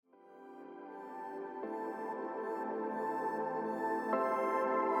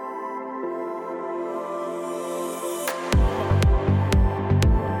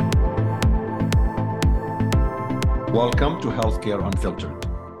Welcome to Healthcare Unfiltered.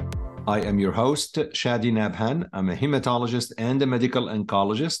 I am your host, Shadi Nabhan. I'm a hematologist and a medical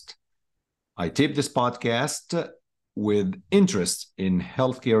oncologist. I tape this podcast with interest in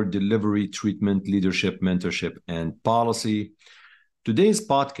healthcare delivery, treatment, leadership, mentorship, and policy. Today's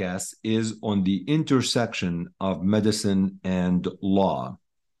podcast is on the intersection of medicine and law.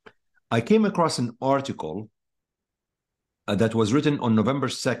 I came across an article that was written on November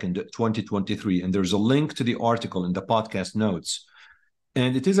 2nd, 2023, and there's a link to the article in the podcast notes.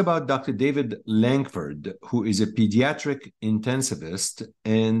 And it is about Dr. David Lankford, who is a pediatric intensivist.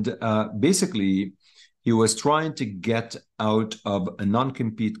 And basically, he was trying to get out of a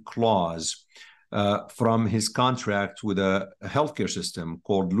non-compete clause from his contract with a healthcare system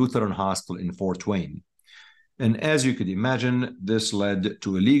called Lutheran Hospital in Fort Wayne. And as you could imagine, this led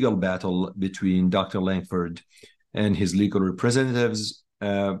to a legal battle between Dr. Lankford and his legal representatives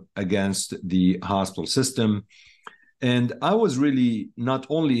against the hospital system. And I was really not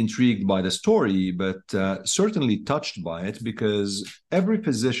only intrigued by the story, but certainly touched by it, because every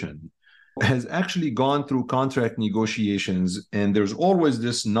physician has actually gone through contract negotiations, and there's always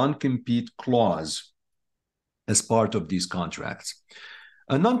this non-compete clause as part of these contracts.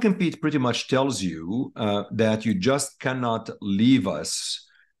 A non-compete pretty much tells you that you just cannot leave us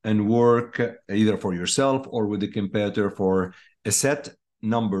and work either for yourself or with the competitor for a set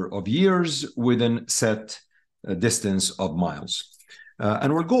number of years within set distance of miles.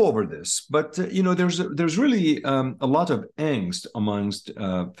 And we'll go over this. But, there's really a lot of angst amongst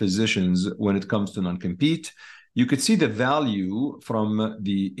physicians when it comes to non-compete. You could see the value from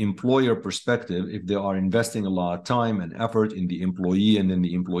the employer perspective if they are investing a lot of time and effort in the employee, and then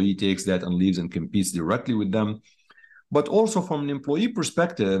the employee takes that and leaves and competes directly with them. But also from an employee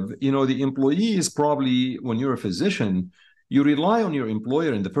perspective, the employee is probably, when you're a physician, you rely on your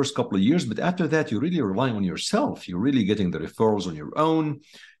employer in the first couple of years, but after that, you're really relying on yourself. You're really getting the referrals on your own.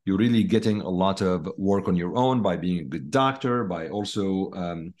 You're really getting a lot of work on your own by being a good doctor, by also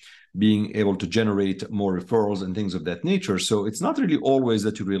being able to generate more referrals and things of that nature. So it's not really always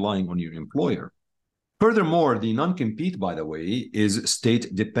that you're relying on your employer. Furthermore, the non-compete, by the way, is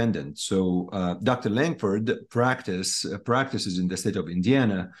state dependent. So Dr. Lankford practices in the state of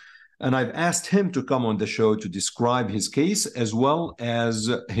Indiana, and I've asked him to come on the show to describe his case as well as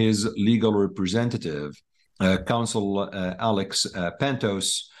his legal representative, counsel Alex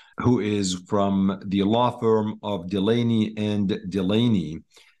Pantos, who is from the law firm of Delaney and Delaney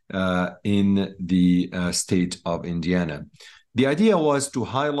in the state of Indiana. The idea was to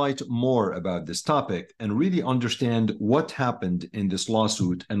highlight more about this topic and really understand what happened in this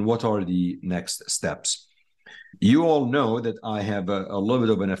lawsuit and what are the next steps. You all know that I have a little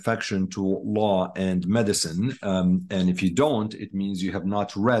bit of an affection to law and medicine. And if you don't, it means you have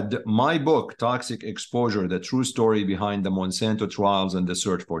not read my book, Toxic Exposure, the true story behind the Monsanto trials and the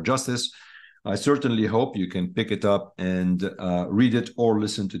search for justice. I certainly hope you can pick it up and read it or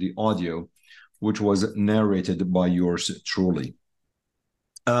listen to the audio, which was narrated by yours truly.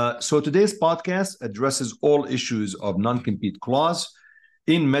 So today's podcast addresses all issues of non-compete clause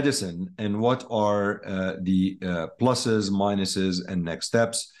in medicine and what are the pluses, minuses, and next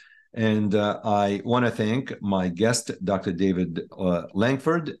steps. And I want to thank my guest, Dr. David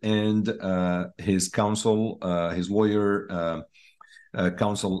Lankford, and his counsel, his lawyer,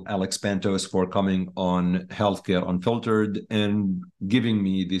 counsel Alex Pantos, for coming on Healthcare Unfiltered and giving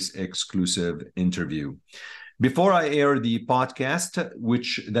me this exclusive interview. Before I air the podcast,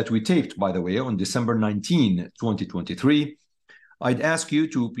 that we taped, by the way, on December 19, 2023, I'd ask you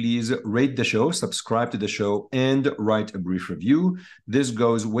to please rate the show, subscribe to the show, and write a brief review. This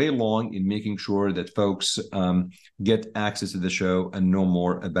goes way long in making sure that folks get access to the show and know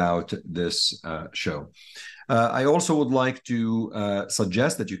more about this show. I also would like to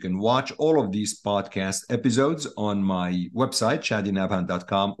suggest that you can watch all of these podcast episodes on my website,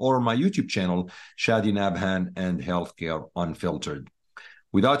 shadinabhan.com, or my YouTube channel, Shadi Nabhan and Healthcare Unfiltered.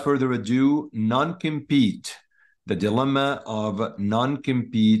 Without further ado, non-compete, the dilemma of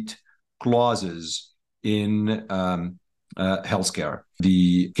non-compete clauses in healthcare,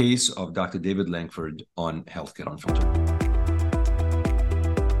 the case of Dr. David Lankford on Healthcare Unfiltered.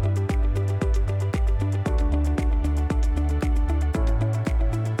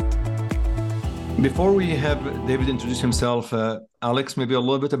 Before we have David introduce himself, Alex, maybe a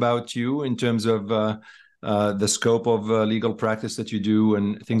little bit about you in terms of the scope of legal practice that you do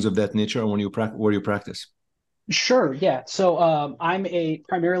and things of that nature, and where you practice. Sure, yeah. So I'm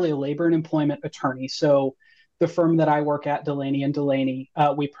primarily a labor and employment attorney. So the firm that I work at, Delaney and Delaney,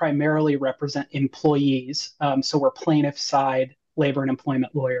 we primarily represent employees. So we're plaintiff side labor and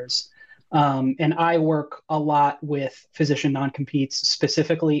employment lawyers. And I work a lot with physician non-competes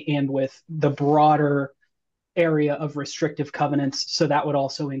specifically and with the broader area of restrictive covenants. So that would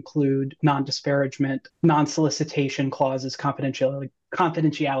also include non-disparagement, non-solicitation clauses,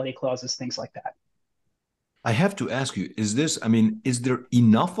 confidentiality clauses, things like that. I have to ask you, is there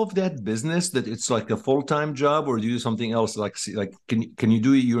enough of that business that it's like a full-time job, or do you do something else? Like, can you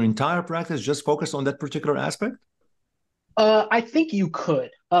do your entire practice just focus on that particular aspect? I think you could.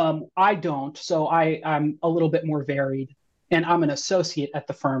 I don't. So I'm a little bit more varied, and I'm an associate at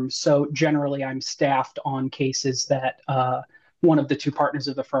the firm. So generally, I'm staffed on cases that one of the two partners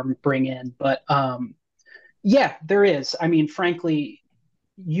of the firm bring in. But yeah, there is. I mean, frankly,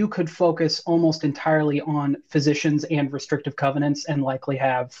 you could focus almost entirely on physicians and restrictive covenants and likely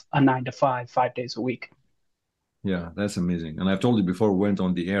have a 9 to 5, 5 days a week. Yeah, that's amazing. And I've told you before we went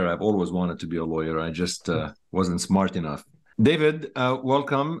on the air, I've always wanted to be a lawyer. I just wasn't smart enough. David,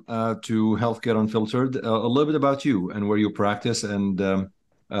 welcome to Healthcare Unfiltered. A little bit about you and where you practice and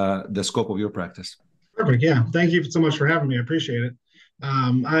the scope of your practice. Perfect. Yeah. Thank you so much for having me. I appreciate it.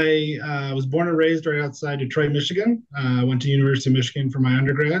 I was born and raised right outside Detroit, Michigan. I went to University of Michigan for my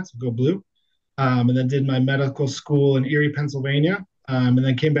undergrad, so go blue, and then did my medical school in Erie, Pennsylvania, and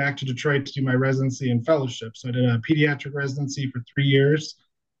then came back to Detroit to do my residency and fellowship. So I did a pediatric residency for 3 years,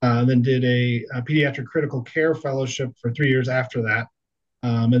 then did a pediatric critical care fellowship for 3 years after that.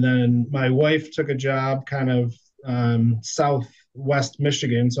 And then my wife took a job kind of southwest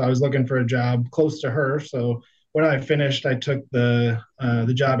Michigan, so I was looking for a job close to her. So when I finished, I took the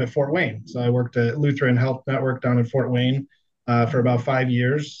job at Fort Wayne. So I worked at Lutheran Health Network down in Fort Wayne for about 5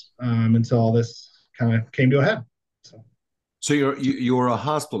 years until all this kind of came to a head. So you're a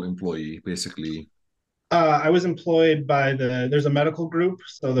hospital employee, basically. I was employed by there's a medical group.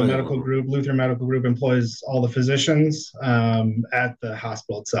 So the medical group, Lutheran Medical Group, employs all the physicians at the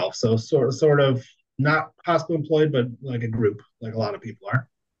hospital itself. So sort of not hospital employed, but like a group, like a lot of people are.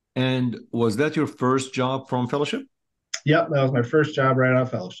 And was that your first job from fellowship? Yep, that was my first job right out of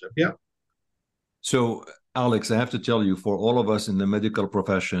fellowship. Yep. So, Alex, I have to tell you, for all of us in the medical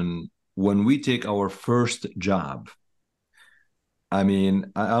profession, when we take our first job, I mean,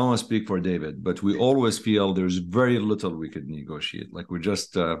 I don't want to speak for David, but we always feel there's very little we could negotiate. Like we're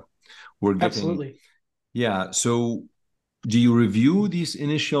getting. Absolutely. Yeah. So do you review these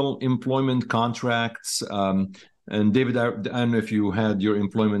initial employment contracts? And David, I don't know if you had your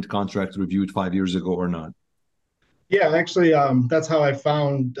employment contract reviewed 5 years ago or not. Yeah, actually, that's how I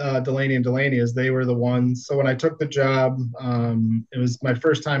found Delaney and Delaney, is they were the ones. So when I took the job, it was my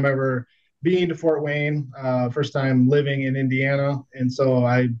first time ever being to Fort Wayne, first time living in Indiana. And so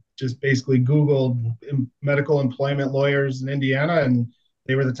I just basically Googled medical employment lawyers in Indiana, and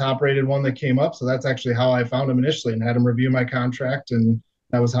they were the top rated one that came up. So that's actually how I found them initially and had them review my contract. And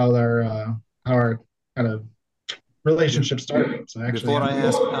that was how our kind of relationship started. So actually, before I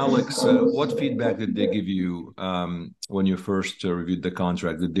ask Alex, what feedback did they give you when you first reviewed the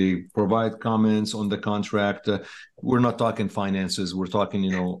contract? Did they provide comments on the contract? We're not talking finances. We're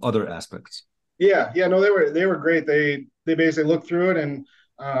talking, other aspects. Yeah. No, they were great. They basically looked through it, and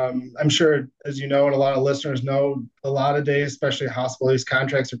I'm sure, as you know, and a lot of listeners know, a lot of days, especially hospital, these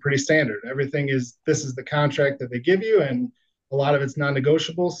contracts are pretty standard. This is the contract that they give you, and a lot of it's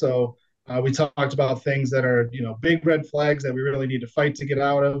non-negotiable. So we talked about things that are, big red flags that we really need to fight to get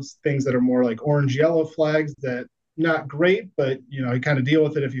out of, things that are more like orange, yellow flags that not great, but, you kind of deal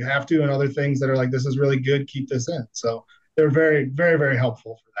with it if you have to, and other things that are like, this is really good, keep this in. So they're very, very, very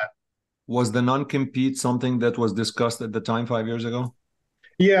helpful for that. Was the non-compete something that was discussed at the time 5 years ago?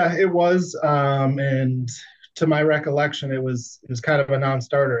 Yeah, it was. And to my recollection, it was kind of a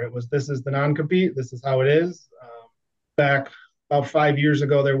non-starter. This is the non-compete. This is how it is. Back about 5 years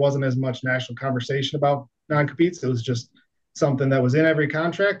ago, there wasn't as much national conversation about non-competes. It was just something that was in every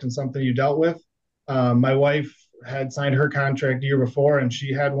contract and something you dealt with. My wife had signed her contract the year before, and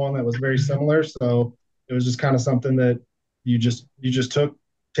she had one that was very similar. So it was just kind of something that you just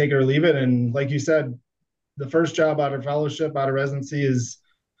take it or leave it. And like you said, the first job out of fellowship, out of residency is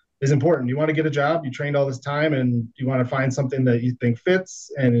important. You want to get a job, you trained all this time, and you want to find something that you think fits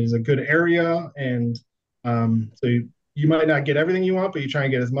and is a good area. And so you might not get everything you want, but you try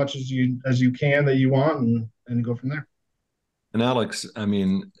and get as much as you can that you want, and go from there. And Alex, I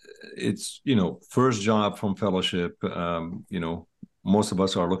mean, it's, first job from fellowship, most of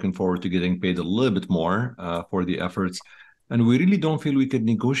us are looking forward to getting paid a little bit more for the efforts. And we really don't feel we could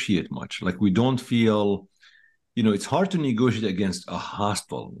negotiate much. Like we don't feel, it's hard to negotiate against a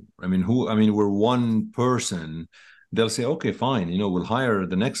hospital. I mean, we're one person. They'll say, okay, fine, we'll hire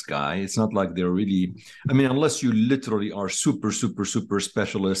the next guy. It's not like they're really, unless you literally are super, super, super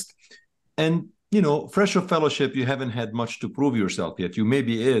specialist, And, you know, fresh of fellowship, you haven't had much to prove yourself yet. You may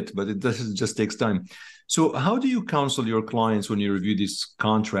be it, but it just takes time. So how do you counsel your clients when you review these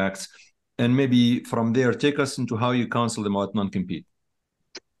contracts? And maybe from there, take us into how you counsel them about non-compete.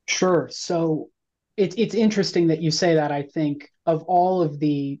 Sure. So it's interesting that you say that. I think of all of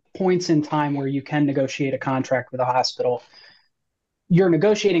the points in time where you can negotiate a contract with a hospital, your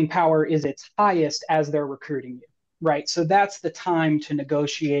negotiating power is its highest as they're recruiting you, right? So that's the time to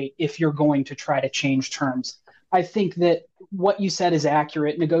negotiate if you're going to try to change terms. I think that what you said is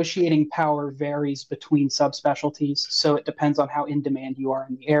accurate. Negotiating power varies between subspecialties, so it depends on how in demand you are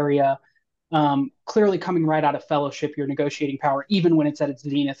in the area. Clearly, coming right out of fellowship, your negotiating power, even when it's at its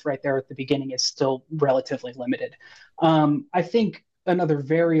zenith right there at the beginning, is still relatively limited. I think another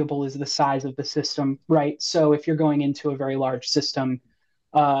variable is the size of the system, right? So if you're going into a very large system,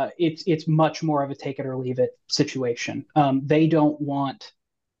 it's much more of a take it or leave it situation. They don't want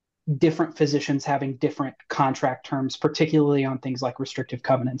different physicians having different contract terms, particularly on things like restrictive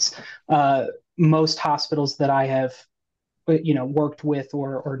covenants. Most hospitals that I have, worked with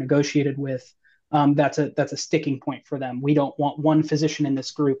or negotiated with, that's a sticking point for them. We don't want one physician in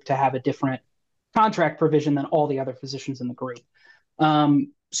this group to have a different contract provision than all the other physicians in the group.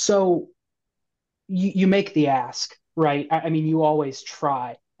 So you make the ask, right? I mean, you always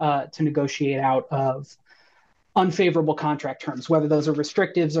try to negotiate out of unfavorable contract terms, whether those are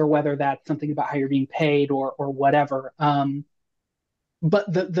restrictives or whether that's something about how you're being paid or whatever.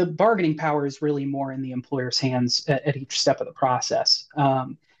 But the bargaining power is really more in the employer's hands at each step of the process.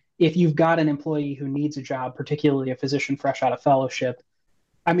 If you've got an employee who needs a job, particularly a physician fresh out of fellowship,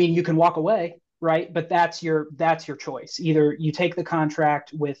 I mean, you can walk away, right? But that's your choice. Either you take the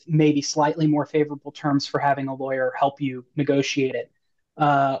contract with maybe slightly more favorable terms for having a lawyer help you negotiate it,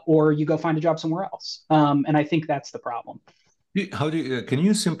 or you go find a job somewhere else. And I think that's the problem. How do you, can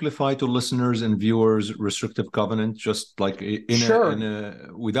you simplify to listeners and viewers restrictive covenant, just like Sure.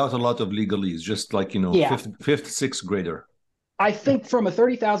 without a lot of legalese, just like, Yeah. fifth, sixth grader? I think from a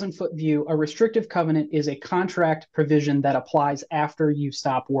 30,000 foot view, a restrictive covenant is a contract provision that applies after you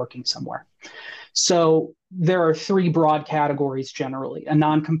stop working somewhere. So there are three broad categories generally. A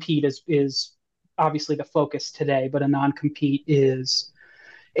non-compete is obviously the focus today, but a non-compete is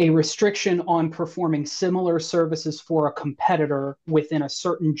a restriction on performing similar services for a competitor within a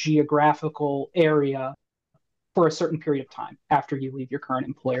certain geographical area for a certain period of time after you leave your current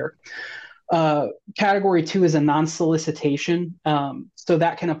employer. Category two is a non-solicitation. So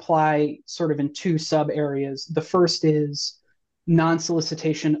that can apply sort of in two sub areas. The first is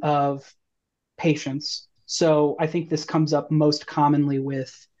non-solicitation of patients. So I think this comes up most commonly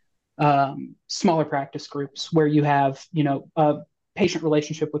with smaller practice groups where you have, a patient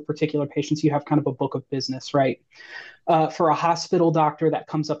relationship with particular patients. You have kind of a book of business, right? For a hospital doctor, that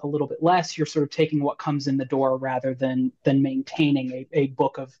comes up a little bit less. You're sort of taking what comes in the door rather than maintaining a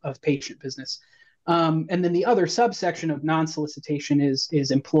book of patient business. And then the other subsection of non-solicitation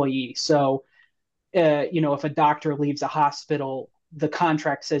is employee. So, if a doctor leaves a hospital, the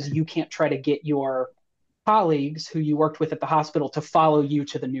contract says you can't try to get your colleagues who you worked with at the hospital to follow you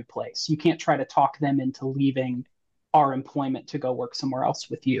to the new place. You can't try to talk them into leaving our employment to go work somewhere else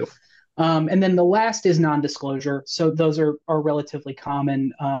with you. And then the last is non-disclosure. So those are relatively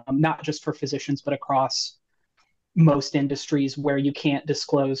common, not just for physicians, but across most industries where you can't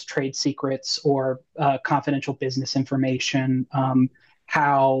disclose trade secrets or confidential business information,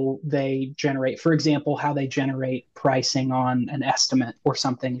 how they generate, for example, how they generate pricing on an estimate or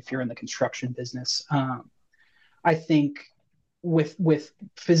something if you're in the construction business. I think with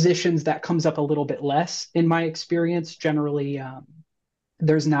physicians, that comes up a little bit less in my experience. Generally,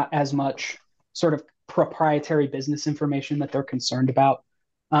 there's not as much sort of proprietary business information that they're concerned about.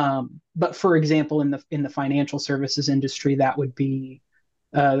 But for example, in the financial services industry, that would be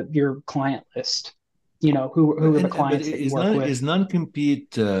your client list. Who are the clients that you work with? Is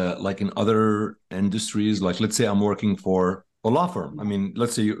non-compete like in other industries? Like, let's say I'm working for a law firm. I mean,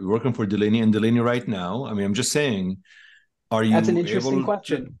 let's say you're working for Delaney and Delaney right now. I mean, I'm just saying, That's an interesting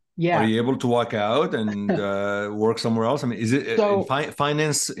question. Yeah. Are you able to walk out and work somewhere else? I mean, is it So,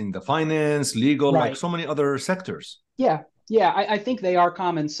 in the finance, legal, right. like so many other sectors? Yeah. I think they are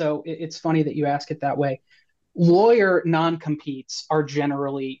common. So it's funny that you ask it that way. Lawyer non-competes are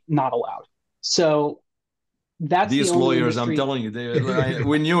generally not allowed. So that's These the only lawyers, industry. I'm telling you,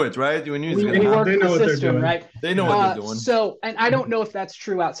 we knew it, right? We knew we work the system, right? They know what they're doing. So, and I don't know if that's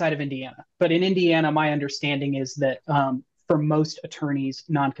true outside of Indiana, but in Indiana, my understanding is that for most attorneys,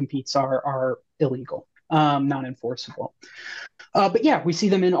 non-competes are illegal, non-enforceable. But yeah, we see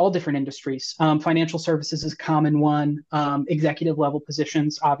them in all different industries. Financial services is a common one. Executive level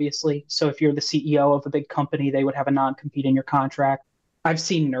positions, obviously. So if you're the CEO of a big company, they would have a non-compete in your contract. I've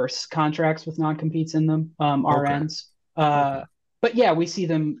seen nurse contracts with non-competes in them, Okay. RNs. Okay. But yeah, we see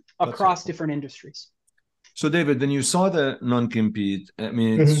them That's across helpful. different industries. So, David, then you saw the non-compete. I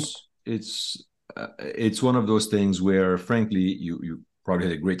mean, Mhm. it's one of those things where, frankly, you probably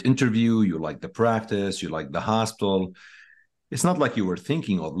had a great interview. You like the practice. You like the hospital. It's not like you were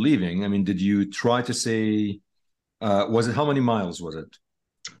thinking of leaving. I mean, did you try to say, was it how many miles was it?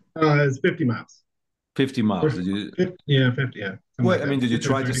 It's 50 miles. 50 Or miles. Did you, 50, yeah, 50, yeah, something well, like I mean, that. did you 50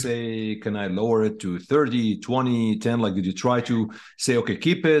 or try to 30. say, can I lower it to 30, 20, 10? Like, did you try to say, okay,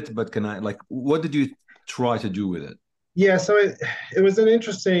 keep it, but can I, like, what did you try to do with it? Yeah, so it was an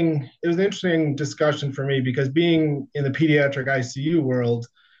interesting discussion for me because being in the pediatric ICU world,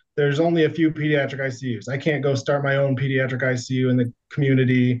 there's only a few pediatric ICUs. I can't go start my own pediatric ICU in the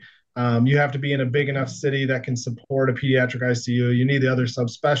community. You have to be in a big enough city that can support a pediatric ICU. You need the other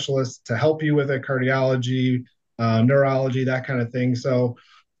subspecialists to help you with it, cardiology, neurology, that kind of thing. So,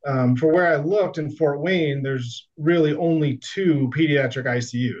 for where I looked in Fort Wayne, there's really only two pediatric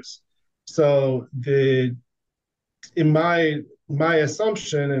ICUs. So the in my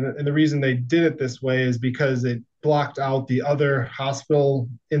assumption, and the reason they did it this way is because it blocked out the other hospital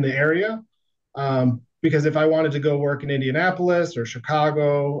in the area. Because if I wanted to go work in Indianapolis or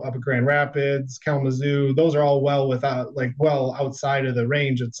Chicago, up at Grand Rapids, Kalamazoo, those are all well outside of the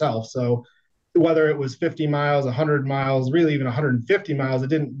range itself. So whether it was 50 miles, 100 miles, really even 150 miles, it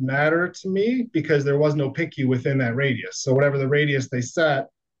didn't matter to me because there was no PICU within that radius. So whatever the radius they set,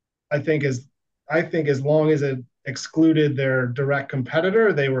 I think is I think as long as it excluded their direct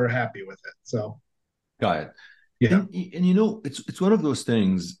competitor, they were happy with it. So Got it. yeah. And it's one of those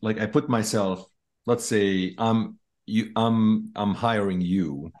things. Like I put myself, let's say I'm hiring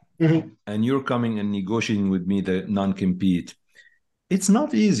you, Mhm. and you're coming and negotiating with me the non-compete. It's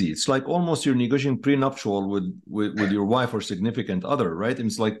not easy. It's like almost you're negotiating prenuptial with your wife or significant other, right? And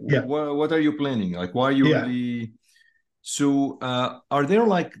it's like, Yeah. what are you planning? Like, why are you Yeah. really? So, are there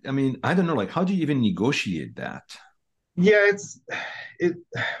like, I mean, I don't know, like, how do you even negotiate that? Yeah, it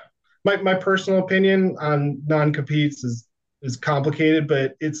my personal opinion on non-competes is complicated,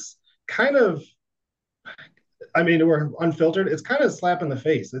 but it's kind of I mean, we're unfiltered. It's kind of a slap in the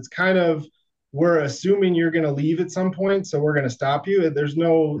face. It's kind of we're assuming you're going to leave at some point, so we're going to stop you. Yeah. There's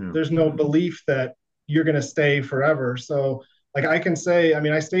no belief that you're going to stay forever. So like I can say, I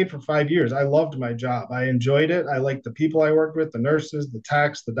mean, I stayed for 5 years. I loved my job. I enjoyed it. I liked the people I worked with, the nurses, the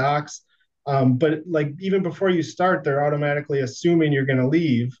techs, the docs. But like even before you start, they're automatically assuming you're going to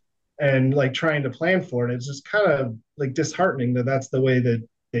leave and like trying to plan for it. It's just kind of like disheartening that that's the way that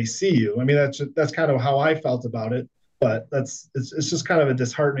they see you. I mean, that's kind of how I felt about it. But it's just kind of a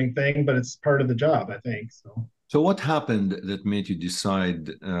disheartening thing, but it's part of the job, I think. So So what happened that made you decide,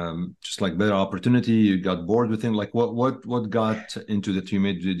 just like better opportunity, you got bored with it? Like what got into that you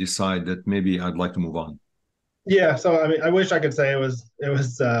made you decide that maybe I'd like to move on? yeah, so I mean, I wish I could say it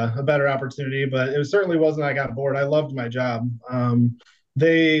was a better opportunity, but it certainly wasn't. I got bored. I loved my job.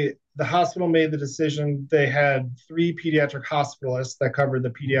 The hospital made the decision. They had three pediatric hospitalists that covered the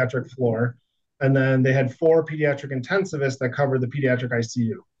pediatric floor, and then they had four pediatric intensivists that covered the pediatric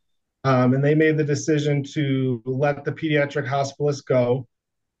ICU. And they made the decision to let the pediatric hospitalist go.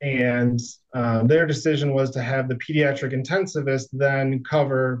 And their decision was to have the pediatric intensivist then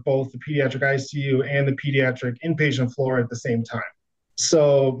cover both the pediatric ICU and the pediatric inpatient floor at the same time.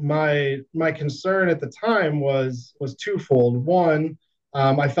 So my concern at the time was twofold. One,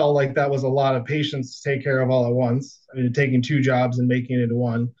 I felt like that was a lot of patients to take care of all at once. I mean, taking two jobs and making it into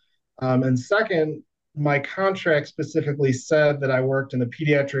one. And second, my contract specifically said that I worked in the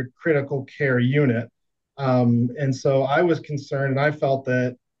pediatric critical care unit. And so I was concerned and I felt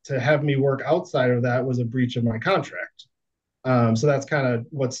that to have me work outside of that was a breach of my contract. So that's kind of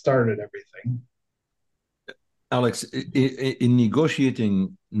what started everything. Alex, in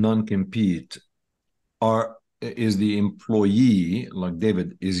negotiating non-compete, is the employee, like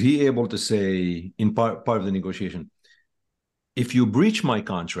David, is he able to say in part of the negotiation, if you breach my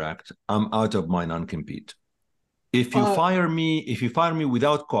contract, I'm out of my non-compete. Uh, If you fire me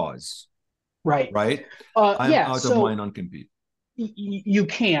without cause, right. right? I'm Yeah. out of my So non-compete. you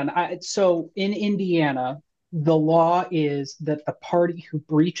can. So in Indiana, the law is that the party who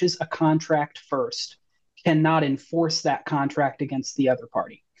breaches a contract first cannot enforce that contract against the other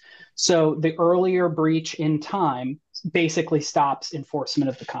party. So the earlier breach in time basically stops enforcement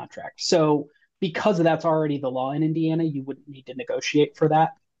of the contract. So because that's already the law in Indiana, you wouldn't need to negotiate for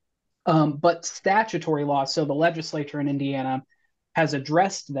that. But statutory law, so the legislature in Indiana has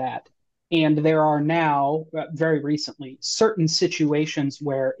addressed that. And there are now, very recently, certain situations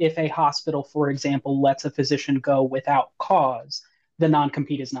where if a hospital, for example, lets a physician go without cause, the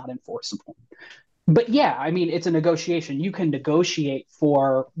non-compete is not enforceable. But yeah, I mean, it's a negotiation. You can negotiate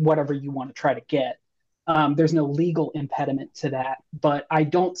for whatever you want to try to get. There's no legal impediment to that, but I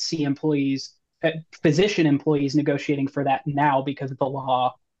don't see physician employees negotiating for that now because the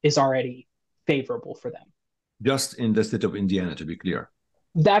law is already favorable for them. Just in the state of Indiana, to be clear.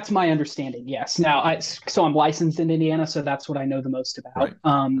 That's my understanding, yes. Now, so I'm licensed in Indiana, so that's what I know the most about.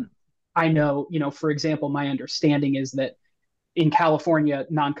 Right. I know, for example, my understanding is that in California,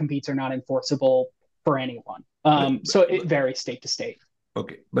 non-competes are not enforceable for anyone. So it varies state to state.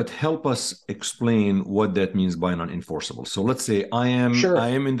 Okay, but help us explain what that means by non-enforceable. So let's say I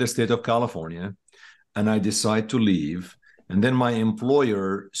am in the state of California and I decide to leave, and then my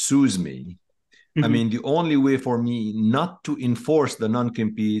employer sues me. I mean, the only way for me not to enforce the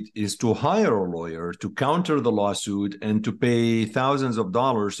non-compete is to hire a lawyer to counter the lawsuit and to pay thousands of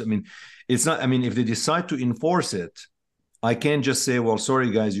dollars. I mean, if they decide to enforce it, I can't just say, well,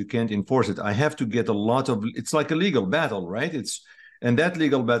 sorry, guys, you can't enforce it. I have to get it's like a legal battle, right? And that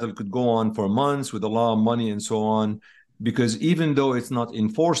legal battle could go on for months with a lot of money and so on, because even though it's not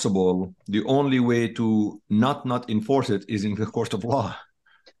enforceable, the only way to not enforce it is in the court of law.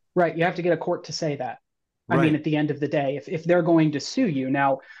 Right. You have to get a court to say that. Right. I mean, at the end of the day, if they're going to sue you.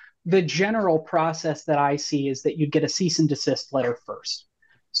 Now, the general process that I see is that you'd get a cease and desist letter first.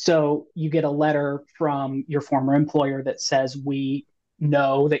 So you get a letter from your former employer that says, we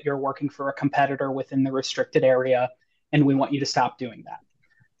know that you're working for a competitor within the restricted area, and we want you to stop doing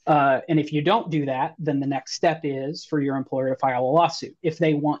that. And if you don't do that, then the next step is for your employer to file a lawsuit if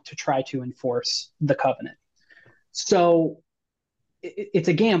they want to try to enforce the covenant. So it's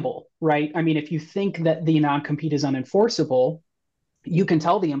a gamble, right? I mean, if you think that the non-compete is unenforceable, you can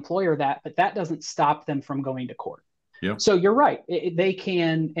tell the employer that, but that doesn't stop them from going to court. Yeah. So you're right. They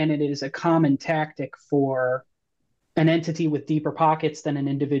can, and it is a common tactic for an entity with deeper pockets than an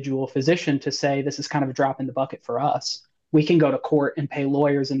individual physician to say, this is kind of a drop in the bucket for us. We can go to court and pay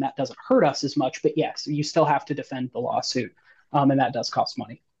lawyers, and that doesn't hurt us as much. But yes, you still have to defend the lawsuit, and that does cost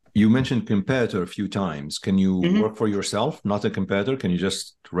money. You mentioned competitor a few times. Can you work for yourself, not a competitor? Can you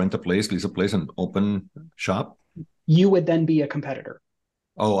just rent a place, lease a place, and open shop? You would then be a competitor.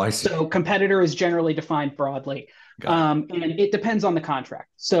 Oh, I see. So competitor is generally defined broadly, and it depends on the contract.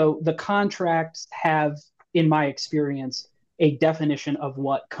 So the contracts have, in my experience, a definition of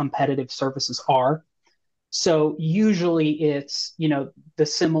what competitive services are. So usually it's, the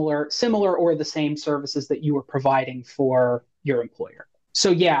similar or the same services that you were providing for your employer.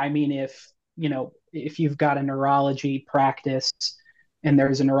 So yeah, I mean, if you've got a neurology practice and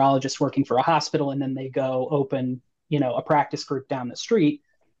there's a neurologist working for a hospital and then they go open, a practice group down the street,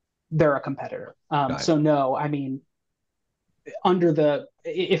 they're a competitor. So no, I mean,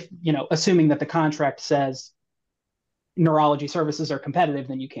 assuming that the contract says neurology services are competitive,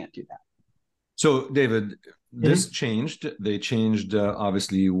 then you can't do that. So, David, this changed. They changed,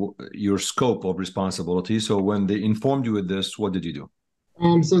 obviously, your scope of responsibility. So when they informed you of this, what did you do?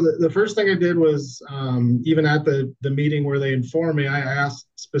 So the first thing I did was, even at the meeting where they informed me, I asked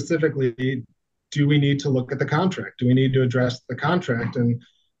specifically, do we need to look at the contract? Do we need to address the contract?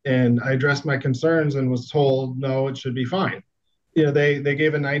 And I addressed my concerns and was told, no, it should be fine. They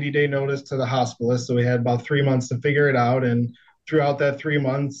gave a 90-day notice to the hospitalist, so we had about 3 months to figure it out. And throughout that 3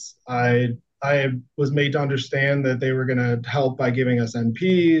 months, I was made to understand that they were going to help by giving us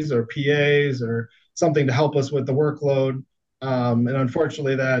NPs or PAs or something to help us with the workload. And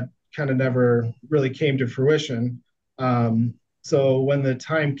unfortunately, that kind of never really came to fruition. So when the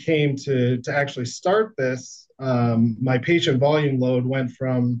time came to actually start this, my patient volume load went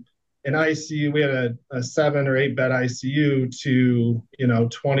from an ICU, we had a 7 or 8 bed ICU to,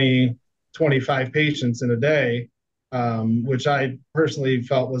 20, 25 patients in a day, which I personally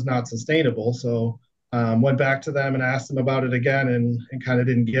felt was not sustainable. So went back to them and asked them about it again and kind of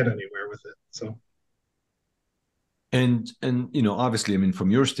didn't get anywhere with it. So. And obviously, I mean, from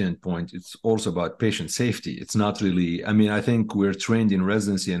your standpoint, it's also about patient safety. It's not really, I mean, I think we're trained in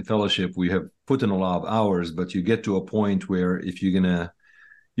residency and fellowship. We have put in a lot of hours, but you get to a point where if you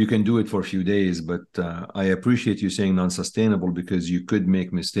can do it for a few days, but I appreciate you saying non-sustainable because you could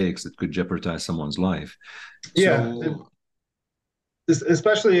make mistakes that could jeopardize someone's life. Yeah.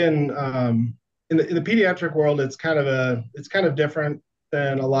 Especially in the pediatric world, it's kind of different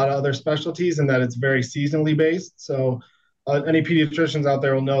than a lot of other specialties in that it's very seasonally based. So any pediatricians out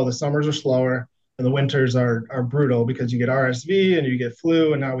there will know the summers are slower and the winters are brutal because you get RSV and you get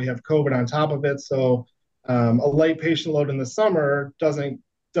flu, and now we have COVID on top of it. So A light patient load in the summer doesn't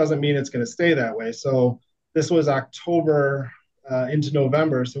mean it's going to stay that way. So this was October into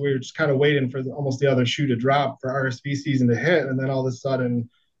November, so we were just kind of waiting for almost the other shoe to drop for RSV season to hit, and then all of a sudden,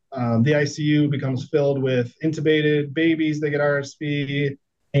 the ICU becomes filled with intubated babies that get RSV,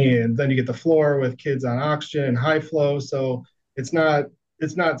 and then you get the floor with kids on oxygen and high flow. So it's not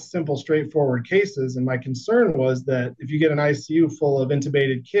it's not simple, straightforward cases. And my concern was that if you get an ICU full of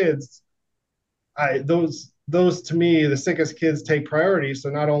intubated kids, those to me, the sickest kids take priority. So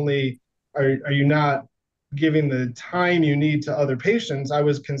not only are you not giving the time you need to other patients, I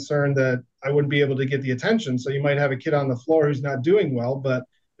was concerned that I wouldn't be able to get the attention. So you might have a kid on the floor who's not doing well, but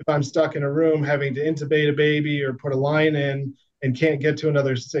if I'm stuck in a room having to intubate a baby or put a line in and can't get to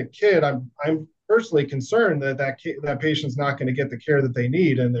another sick kid, I'm personally concerned that that patient's not going to get the care that they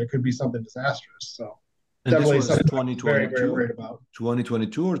need, and there could be something disastrous. So and definitely this was something I'm 2022, very, very worried about.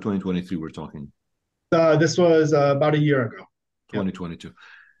 2022 or 2023 we're talking? This was about a year ago. 2022.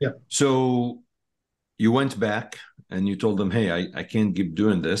 Yeah. So you went back and you told them, hey, I can't keep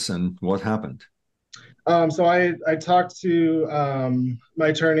doing this. And what happened? So I talked to my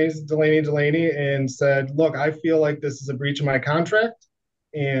attorneys, Delaney, and said, look, I feel like this is a breach of my contract.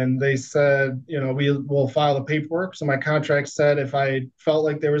 And they said, we will file the paperwork. So my contract said if I felt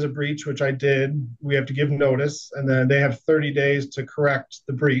like there was a breach, which I did, we have to give notice. And then they have 30 days to correct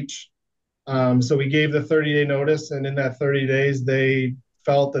the breach. So we gave the 30-day notice. And in that 30 days, they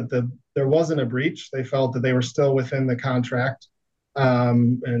felt that there wasn't a breach. They felt that they were still within the contract.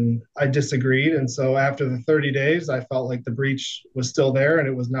 And I disagreed. And so after the 30 days, I felt like the breach was still there and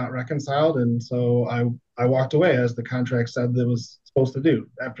it was not reconciled. And so I walked away, as the contract said that was supposed to do.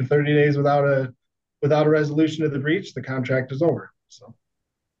 After 30 days without a resolution of the breach, the contract is over. So,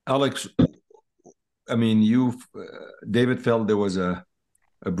 Alex, I mean, David felt there was a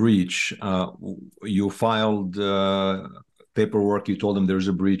breach. You filed paperwork, you told them there's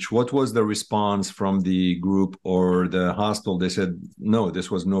a breach. What was the response from the group or the hospital? They said, no, this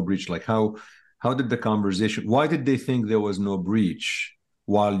was no breach. Like how did the conversation, why did they think there was no breach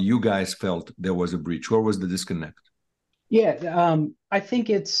while you guys felt there was a breach? Where was the disconnect? Yeah, I think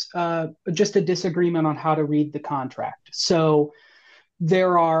it's just a disagreement on how to read the contract. So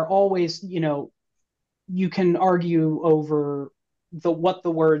there are always, you can argue over what the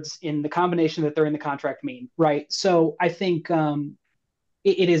words in the combination that they're in the contract mean, right? So I think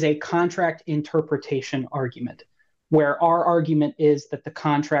it is a contract interpretation argument, where our argument is that the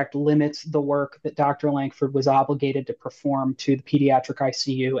contract limits the work that Dr. Lankford was obligated to perform to the pediatric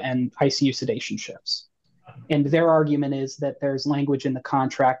ICU and ICU sedation shifts. And their argument is that there's language in the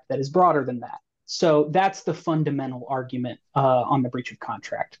contract that is broader than that. So that's the fundamental argument on the breach of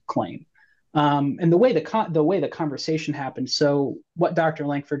contract claim. And the way the conversation happened. So what Dr.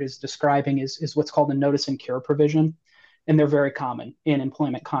 Lankford is describing is what's called a notice and cure provision, and they're very common in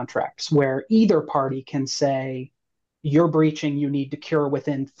employment contracts, where either party can say, "You're breaching. You need to cure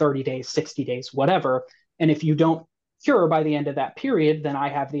within 30 days, 60 days, whatever. And if you don't cure by the end of that period, then I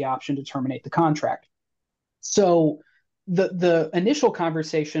have the option to terminate the contract." So the initial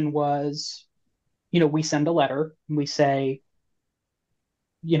conversation was, we send a letter and we say,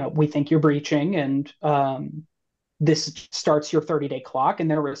 we think you're breaching, and this starts your 30-day clock. And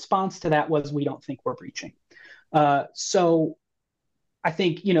their response to that was, we don't think we're breaching. So I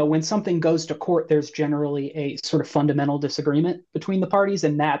think, when something goes to court, there's generally a sort of fundamental disagreement between the parties,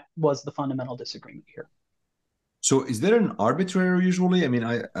 and that was the fundamental disagreement here. So is there an arbitrator usually? I mean,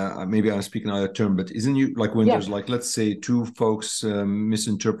 maybe I'm speaking out of term, but isn't you like when there's let's say two folks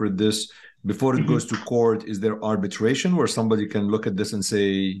misinterpret this before it goes to court, is there arbitration where somebody can look at this and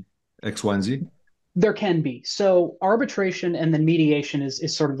say X, Y, and Z? There can be. So arbitration and then mediation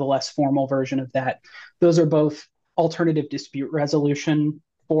is sort of the less formal version of that. Those are both alternative dispute resolution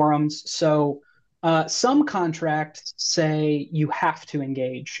forums. So some contracts say you have to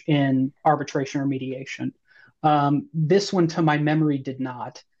engage in arbitration or mediation. This one, to my memory, did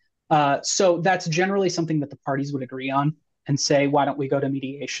not. So that's generally something that the parties would agree on and say, why don't we go to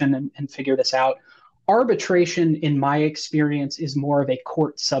mediation and figure this out? Arbitration, in my experience, is more of a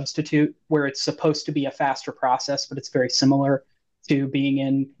court substitute, where it's supposed to be a faster process, but it's very similar to being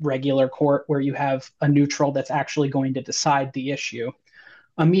in regular court, where you have a neutral that's actually going to decide the issue.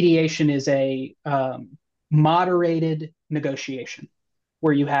 A mediation is a moderated negotiation,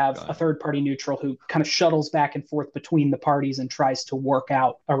 where you have a third-party neutral who kind of shuttles back and forth between the parties and tries to work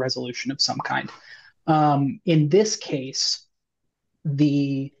out a resolution of some kind. In this case,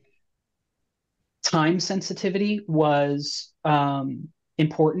 the time sensitivity was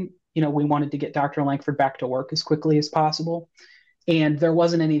important. We wanted to get Dr. Lankford back to work as quickly as possible. And there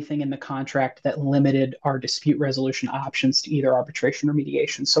wasn't anything in the contract that limited our dispute resolution options to either arbitration or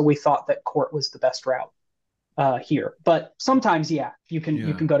mediation. So we thought that court was the best route here. But sometimes, yeah, you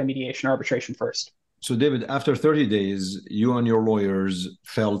can go to mediation or arbitration first. So, David, after 30 days, you and your lawyers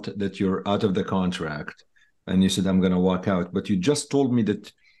felt that you're out of the contract and you said, I'm going to walk out. But you just told me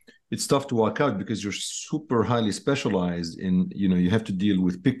that it's tough to walk out because you're super highly specialized in, you have to deal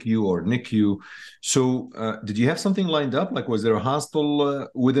with PICU or NICU. So did you have something lined up? Like, was there a hospital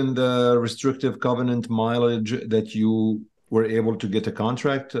within the restrictive covenant mileage that you were able to get a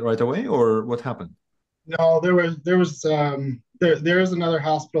contract right away, or what happened? No, there is another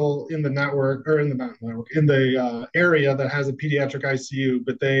hospital in the network, or in the not network, in the area that has a pediatric ICU,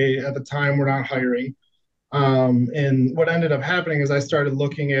 but they at the time were not hiring. And what ended up happening is I started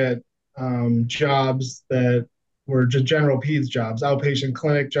looking at jobs that were just general peds jobs, outpatient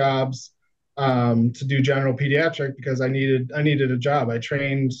clinic jobs, to do general pediatric because I needed a job. I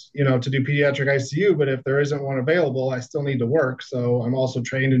trained, to do pediatric ICU, but if there isn't one available, I still need to work. So I'm also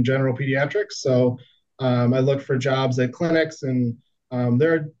trained in general pediatrics. So I looked for jobs at clinics, and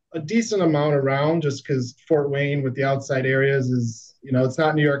there are a decent amount around just because Fort Wayne with the outside areas is, it's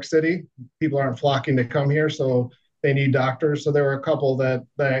not New York City. People aren't flocking to come here, so they need doctors. So there were a couple that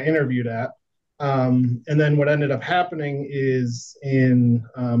I interviewed at. And then what ended up happening is in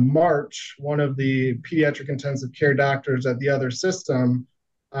March, one of the pediatric intensive care doctors at the other system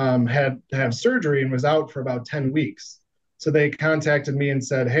had to have surgery and was out for about 10 weeks. So they contacted me and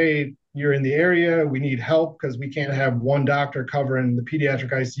said, hey, you're in the area. We need help because we can't have one doctor covering the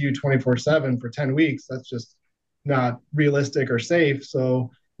pediatric ICU 24/7 for 10 weeks. That's just not realistic or safe. So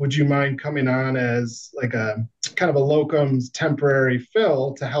would you mind coming on as like a kind of a locums temporary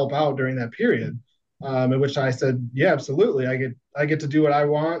fill to help out during that period? In which I said, yeah, absolutely. I get to do what I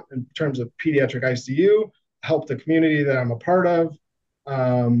want in terms of pediatric ICU, help the community that I'm a part of,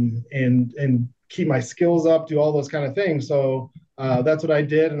 and keep my skills up, do all those kind of things. So that's what I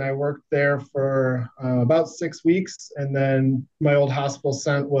did, and I worked there for about 6 weeks, and then my old hospital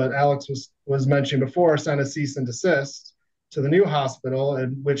sent what Alex was mentioning before, sent a cease and desist to the new hospital.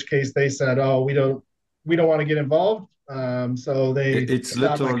 In which case they said, "Oh, we don't want to get involved." So they It's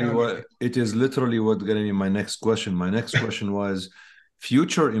stopped my literally contract. it is literally what going to be my next question. My next question was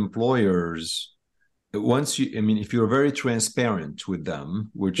future employers. If you're very transparent with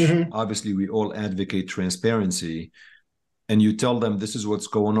them, which Mm-hmm. obviously we all advocate transparency, and you tell them this is what's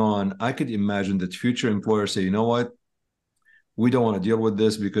going on, I could imagine that future employers say, you know what, we don't want to deal with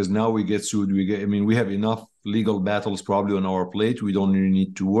this because now we get sued. We have enough legal battles probably on our plate. We don't really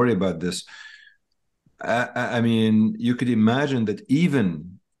need to worry about this. You could imagine that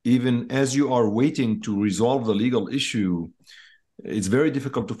even as you are waiting to resolve the legal issue, it's very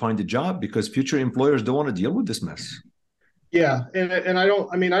difficult to find a job because future employers don't want to deal with this mess. Yeah, and I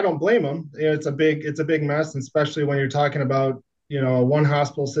don't blame them. It's a big mess, especially when you're talking about one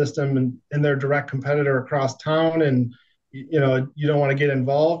hospital system and their direct competitor across town, and you don't want to get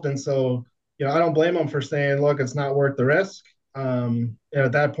involved, and so I don't blame them for saying, look, it's not worth the risk. And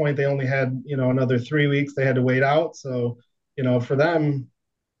at that point, they only had another 3 weeks they had to wait out. So for them,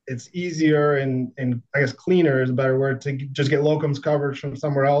 it's easier and I guess cleaner is a better word to just get locums coverage from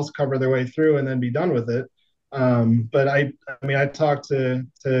somewhere else, cover their way through, and then be done with it. But I talked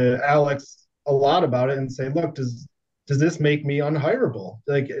to Alex a lot about it and say, look, does this make me unhireable?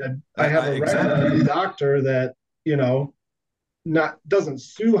 Like I have a record Exactly. as a doctor that not doesn't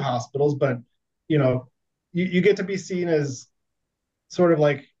sue hospitals, but you know you get to be seen as sort of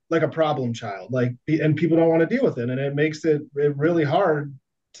like a problem child, and people don't want to deal with it, and it makes it really hard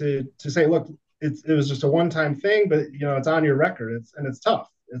to say, look, it was just a one time thing, but it's on your record. It's tough.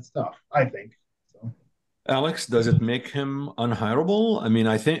 It's tough, I think. So. Alex, does it make him unhireable?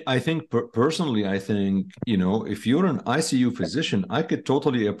 Personally, I think, if you're an ICU physician, I could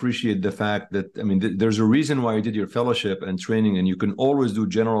totally appreciate the fact that, there's a reason why you did your fellowship and training, and you can always do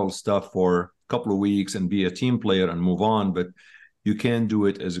general stuff for a couple of weeks and be a team player and move on, but you can't do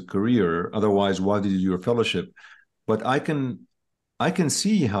it as a career. Otherwise, why did you do your fellowship? But I can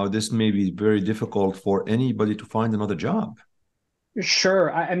see how this may be very difficult for anybody to find another job.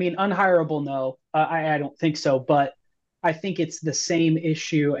 Sure. I mean, unhireable, no, I don't think so. But I think it's the same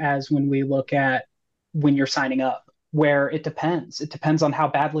issue as when we look at when you're signing up, where it depends. It depends on how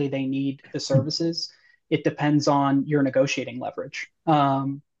badly they need the services. It depends on your negotiating leverage.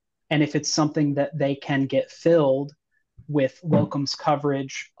 And if it's something that they can get filled with locums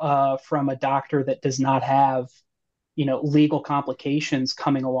coverage from a doctor that does not have, legal complications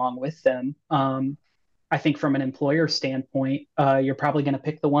coming along with them. I think from an employer standpoint, you're probably going to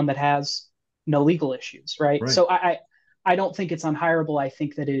pick the one that has no legal issues, right? Right. So I don't think it's unhireable. I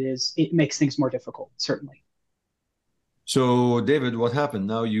think that it makes things more difficult, certainly. So, David, what happened?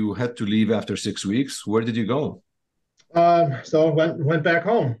 Now you had to leave after 6 weeks. Where did you go? So went back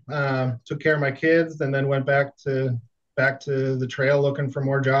home, took care of my kids, and then went back to the trail looking for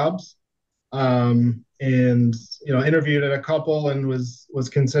more jobs. And interviewed at a couple and was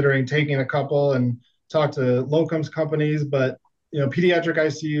considering taking a couple and talked to locums companies, but pediatric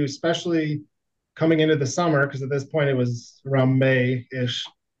ICU, especially coming into the summer, because at this point it was around May-ish.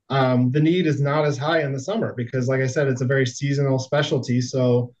 The need is not as high in the summer because, like I said, it's a very seasonal specialty.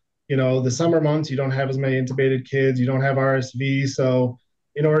 So, the summer months, you don't have as many intubated kids, you don't have RSV. So,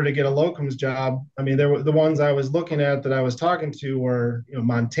 in order to get a locums job, I mean, there were the ones I was looking at that I was talking to were,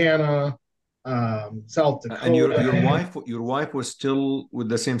 Montana, South And Dakota. your wife was still with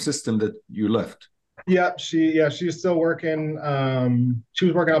the same system that you left. Yeah, she was still working. She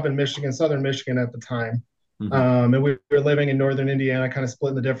was working up in Michigan, Southern Michigan at the time. Mm-hmm. And we were living in Northern Indiana, kind of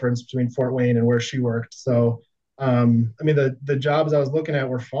splitting the difference between Fort Wayne and where she worked. So, I mean, the jobs I was looking at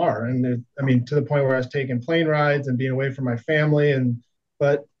were far, and I mean, to the point where I was taking plane rides and being away from my family.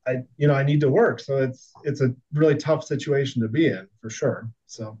 But I need to work, so it's a really tough situation to be in for sure.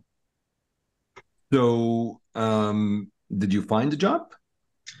 So, did you find a job?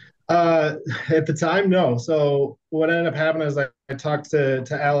 Uh, at the time, no. So what ended up happening is I talked to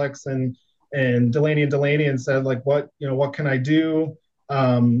Alex and Delaney and said, like, what can I do?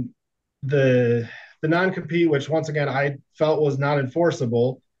 Um, the non-compete, which once again I felt was not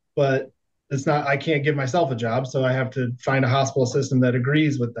enforceable, but it's not. I can't give myself a job, so I have to find a hospital system that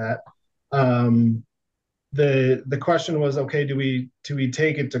agrees with that. Um, the question was, okay, do we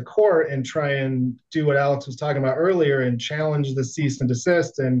take it to court and try and do what Alex was talking about earlier and challenge the cease and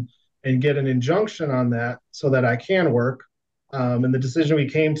desist and get an injunction on that so that I can work. And the decision we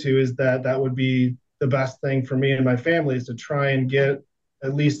came to is that would be the best thing for me and my family, is to try and get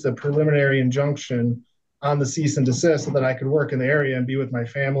at least a preliminary injunction on the cease and desist so that I could work in the area and be with my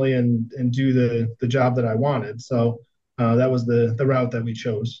family and do the job that I wanted. So that was the route that we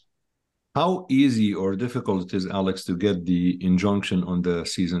chose. How easy or difficult it is, Alex, to get the injunction on the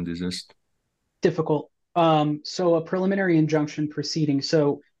cease and desist? Difficult. So a preliminary injunction proceeding.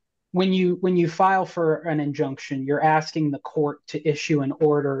 So when you file for an injunction, you're asking the court to issue an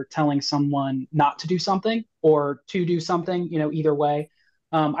order telling someone not to do something or to do something, either way.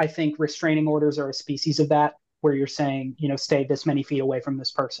 I think restraining orders are a species of that, where you're saying, stay this many feet away from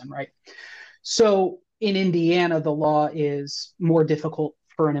this person, right? So in Indiana, the law is more difficult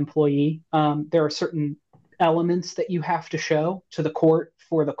for an employee. There are certain elements that you have to show to the court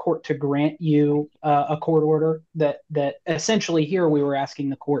for the court to grant you a court order. That essentially here we were asking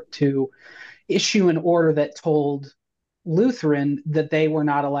the court to issue an order that told Lutheran that they were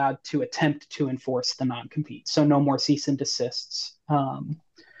not allowed to attempt to enforce the non-compete. So no more cease and desists.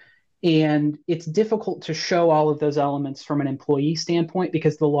 And it's difficult to show all of those elements from an employee standpoint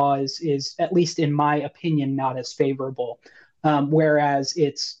because the law is at least in my opinion, not as favorable, whereas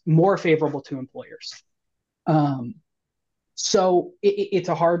it's more favorable to employers. So it's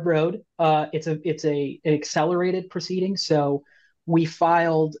a hard road. It's an accelerated proceeding. So we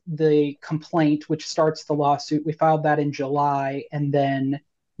filed the complaint, which starts the lawsuit. We filed that in July, and then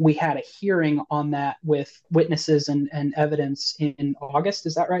we had a hearing on that with witnesses and evidence in August.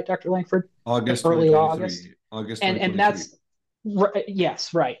 Is that right, Dr. Lankford? August Early 2023. August. August And 2023. that's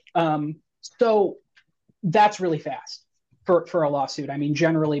yes, right. So that's really fast for a lawsuit. I mean,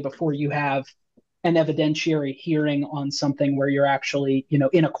 generally before you have an evidentiary hearing on something where you're actually,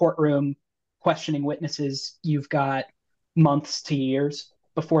 in a courtroom questioning witnesses, you've got months to years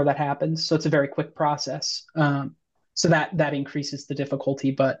before that happens. So it's a very quick process. So that increases the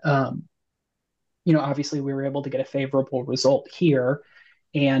difficulty. But, obviously we were able to get a favorable result here.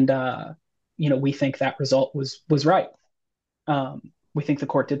 And, we think that result was right. We think the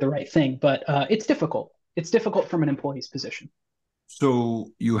court did the right thing, but it's difficult. It's difficult from an employee's position.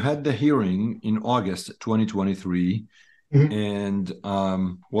 So you had the hearing in August 2023, Mhm. and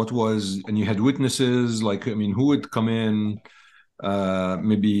and you had witnesses, like, I mean, who would come in,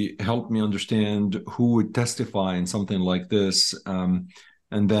 maybe help me understand who would testify in something like this, and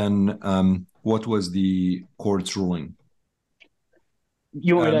then what was the court's ruling?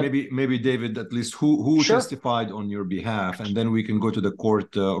 You want me to... Maybe David, at least who Sure. testified on your behalf, and then we can go to the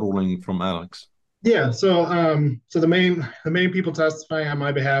court ruling from Alex. Yeah, so the main people testifying on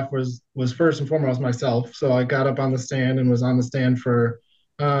my behalf was first and foremost myself. So I got up on the stand and was on the stand for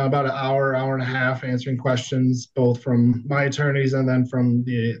about an hour and a half, answering questions both from my attorneys and then from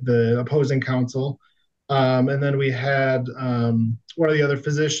the opposing counsel. And then we had one of the other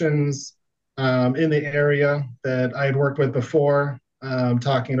physicians in the area that I had worked with before,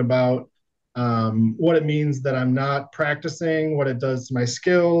 talking about what it means that I'm not practicing, what it does to my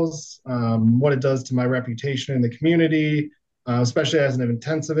skills, what it does to my reputation in the community, especially as an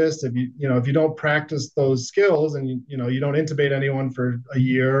intensivist. If you don't practice those skills and you don't intubate anyone for a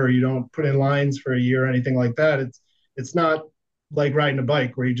year, or you don't put in lines for a year or anything like that, it's not like riding a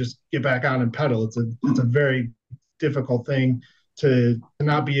bike where you just get back on and pedal. It's a very difficult thing to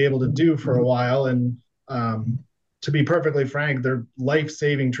not be able to do for a while. And to be perfectly frank, they're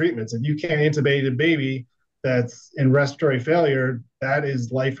life-saving treatments. If you can't intubate a baby that's in respiratory failure, that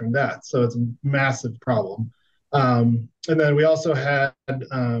is life and death. So it's a massive problem. And then we also had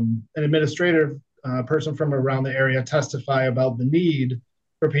an administrative person from around the area testify about the need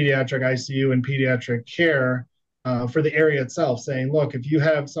for pediatric ICU and pediatric care for the area itself, saying, look, if you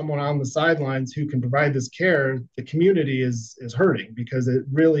have someone on the sidelines who can provide this care, the community is hurting, because it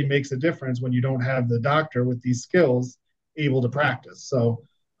really makes a difference when you don't have the doctor with these skills able to practice. So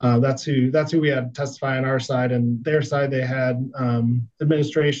that's who we had testify on our side, and their side they had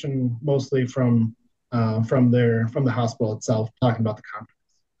administration mostly from the hospital itself, talking about the conference.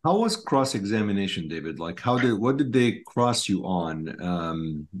 How was cross-examination, David? Like, what did they cross you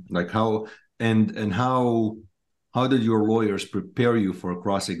on? Like how and how did your lawyers prepare you for a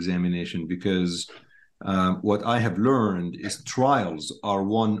cross-examination? Because what I have learned is trials are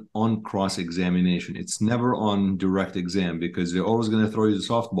won on cross-examination. It's never on direct exam, because they're always going to throw you the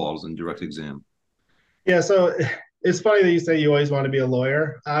softballs in direct exam. Yeah, so it's funny that you say you always want to be a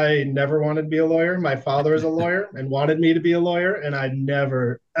lawyer. I never wanted to be a lawyer. My father is a lawyer and wanted me to be a lawyer, and I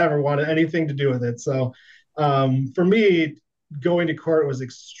never, ever wanted anything to do with it. So for me, going to court was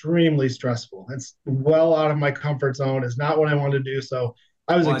extremely stressful. It's well out of my comfort zone. It's not what I wanted to do. So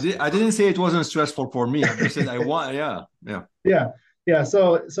I was. I didn't say it wasn't stressful for me. I just said I want. Yeah.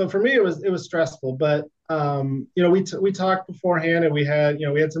 So for me, it was stressful. But we talked beforehand, and we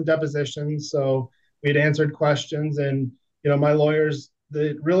had some depositions. So we had answered questions, and my lawyers.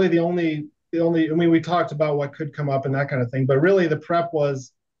 The only. I mean, we talked about what could come up and that kind of thing. But really, the prep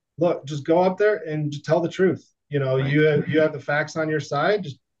was, look, just go up there and just tell the truth. Right. You have the facts on your side.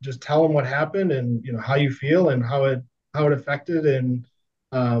 Just tell them what happened, and how you feel and how it affected, and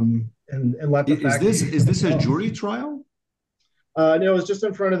let the facts. Is this a jury trial? No, it was just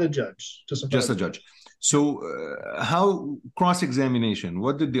in front of the judge. Just a judge. So how cross-examination?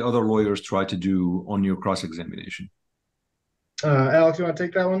 What did the other lawyers try to do on your cross-examination? Alex, you want to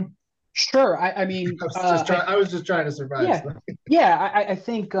take that one? Sure. I mean, I was just trying to survive. Yeah, so. I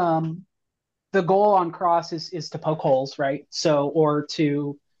think the goal on cross is to poke holes, right? So, or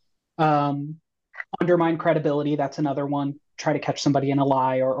to undermine credibility. That's another one. Try to catch somebody in a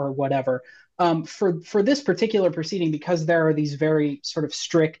lie or whatever. For this particular proceeding, because there are these very sort of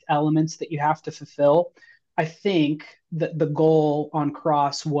strict elements that you have to fulfill, I think that the goal on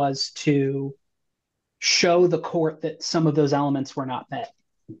cross was to show the court that some of those elements were not met.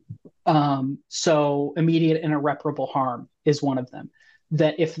 So immediate and irreparable harm is one of them.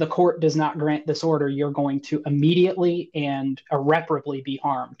 That if the court does not grant this order, you're going to immediately and irreparably be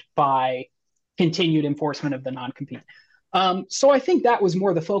harmed by continued enforcement of the non-compete. So I think that was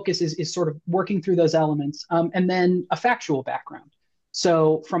more the focus, is sort of working through those elements, and then a factual background.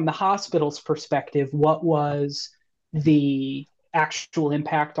 So from the hospital's perspective, what was the actual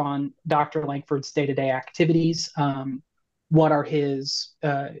impact on Dr. Lankford's day-to-day activities? What are his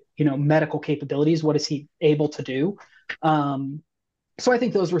medical capabilities? What is he able to do? So I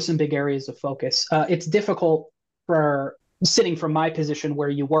think those were some big areas of focus. It's difficult for sitting from my position, where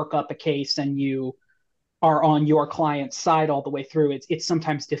you work up a case and you are on your client's side all the way through. It's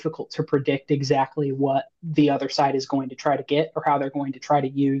sometimes difficult to predict exactly what the other side is going to try to get, or how they're going to try to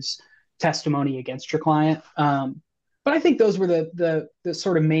use testimony against your client. But I think those were the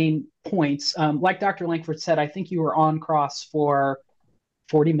sort of main points. Like Dr. Lankford said, I think you were on cross for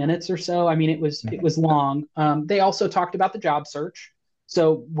 40 minutes or so. I mean, it was long. They also talked about the job search.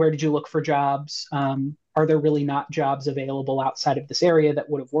 So where did you look for jobs? Are there really not jobs available outside of this area that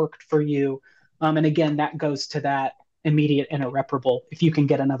would have worked for you? And again, that goes to that immediate and irreparable. If you can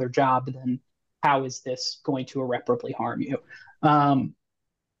get another job, then how is this going to irreparably harm you?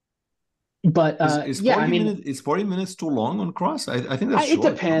 Is 40 minutes too long on cross? I think that's short. It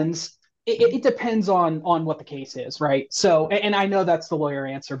depends. It depends on what the case is, right? So, and I know that's the lawyer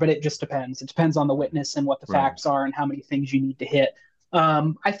answer, but it just depends. It depends on the witness and what the facts are and how many things you need to hit.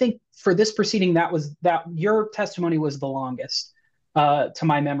 I think for this proceeding, that your testimony was the longest, to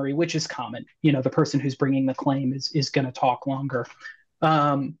my memory, which is common. The person who's bringing the claim is going to talk longer.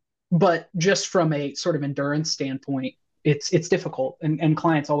 But just from a sort of endurance standpoint, it's difficult, and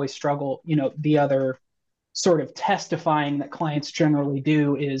clients always struggle. The other sort of testifying that clients generally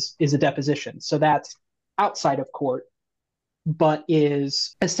do is a deposition. So that's outside of court, but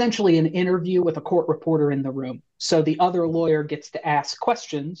is essentially an interview with a court reporter in the room. So the other lawyer gets to ask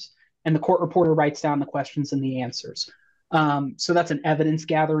questions, and the court reporter writes down the questions and the answers. So that's an evidence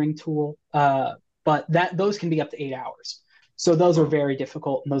gathering tool, but those can be up to 8 hours. So those are very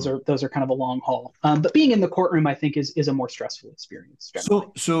difficult, and those are kind of a long haul. But being in the courtroom, I think, is a more stressful experience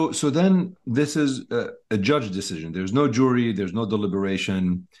generally. So then this is a judge decision. There's no jury. There's no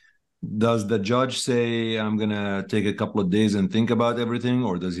deliberation. Does the judge say, I'm going to take a couple of days and think about everything,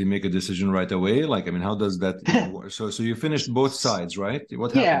 or does he make a decision right away? Like, I mean, how does that work? So you finished both sides, right?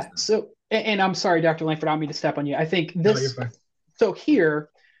 What happens Yeah. then? So, and I'm sorry, Dr. Lankford, I don't mean to step on you. I think No, you're fine. so here,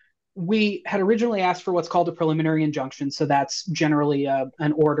 we had originally asked for what's called a preliminary injunction. So that's generally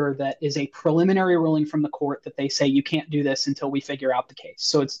an order that is a preliminary ruling from the court that they say you can't do this until we figure out the case.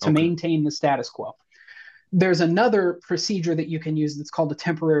 So it's to maintain the status quo. There's another procedure that you can use that's called a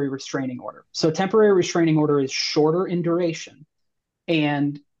temporary restraining order. So temporary restraining order is shorter in duration,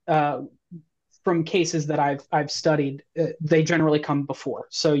 and from cases that I've studied, they generally come before.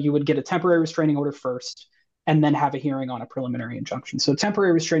 So you would get a temporary restraining order first, and then have a hearing on a preliminary injunction. So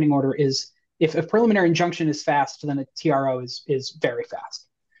temporary restraining order is, if a preliminary injunction is fast, then a TRO is very fast.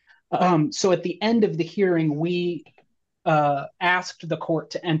 So at the end of the hearing, we asked the court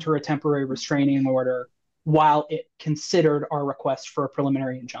to enter a temporary restraining order while it considered our request for a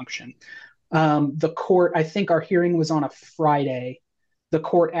preliminary injunction. The court, I think our hearing was on a Friday. The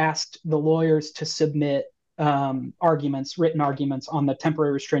court asked the lawyers to submit written arguments on the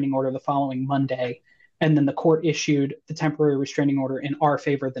temporary restraining order the following Monday. And then the court issued the temporary restraining order in our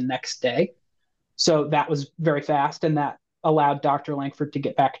favor the next day. So that was very fast, and that allowed Dr. Lankford to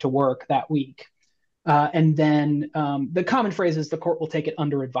get back to work that week. And then the common phrase is the court will take it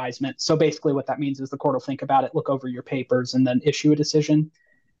under advisement. So basically what that means is the court will think about it, look over your papers, and then issue a decision.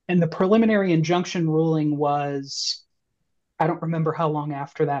 And the preliminary injunction ruling was, I don't remember how long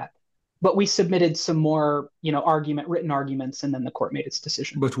after that, but we submitted some more, written arguments, and then the court made its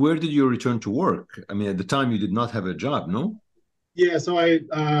decision. But where did you return to work? I mean, at the time you did not have a job, no? Yeah, so I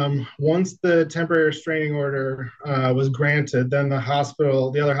once the temporary restraining order was granted, then the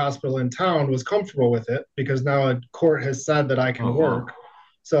other hospital in town was comfortable with it because now a court has said that I can work. Wow.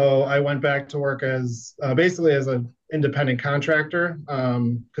 So I went back to work as basically as an independent contractor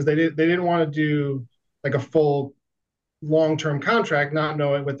because they didn't want to do like a full long-term contract, not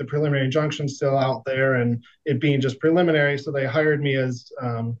knowing with the preliminary injunction still out there and it being just preliminary. So they hired me as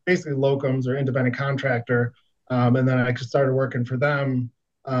basically locums or independent contractor. And then I started working for them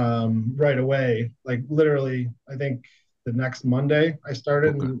right away. Like literally, I think the next Monday I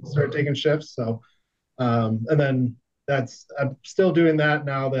started taking shifts. So, and then I'm still doing that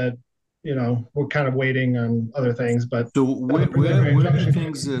now that, we're kind of waiting on other things, but. So where do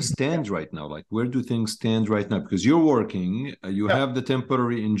things stand right now? Like, where do things stand right now? Because you're working, you have the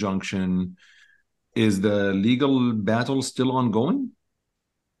temporary injunction. Is the legal battle still ongoing?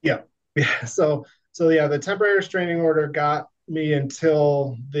 Yeah. So the temporary restraining order got me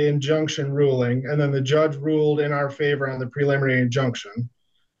until the injunction ruling, and then the judge ruled in our favor on the preliminary injunction.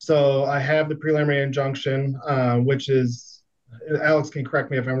 So I have the preliminary injunction, which is, Alex can correct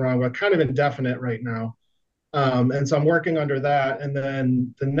me if I'm wrong, but kind of indefinite right now. And so I'm working under that. And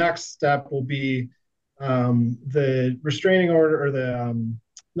then the next step will be the restraining order, or the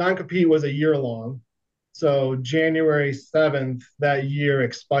non-compete was a year long. So January 7th, that year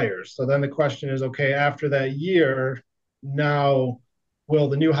expires. So then the question is, okay, after that year, now will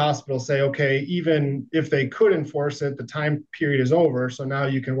the new hospital say, okay, even if they could enforce it, the time period is over. So now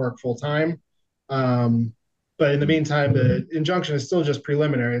you can work full time. But in the meantime, the injunction is still just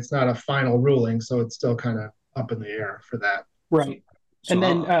preliminary. It's not a final ruling. So it's still kind of up in the air for that. Right. And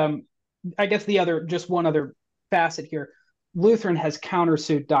then I guess just one other facet here, Lutheran has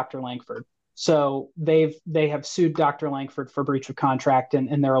countersued Dr. Lankford. So they have sued Dr. Lankford for breach of contract,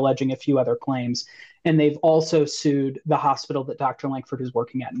 and they're alleging a few other claims. And they've also sued the hospital that Dr. Lankford is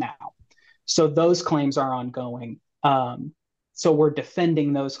working at now. So those claims are ongoing. So we're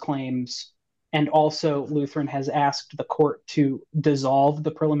defending those claims. And also Lutheran has asked the court to dissolve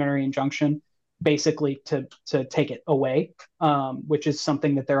the preliminary injunction, basically to take it away, which is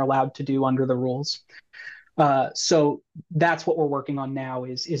something that they're allowed to do under the rules. So that's what we're working on now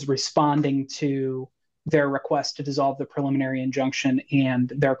is responding to their request to dissolve the preliminary injunction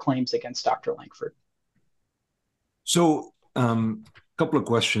and their claims against Dr. Lankford. So a couple of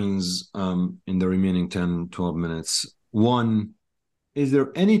questions in the remaining 10, 12 minutes. One, is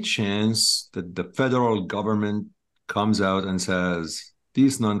there any chance that the federal government comes out and says,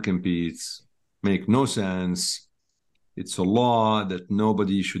 these non-competes make no sense. It's a law that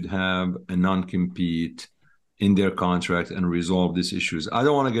nobody should have a non-compete in their contract and resolve these issues. I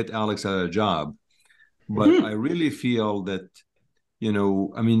don't want to get Alex out of a job, but I really feel that,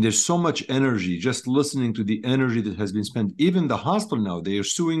 I mean, there's so much energy just listening to the energy that has been spent. Even the hospital now, they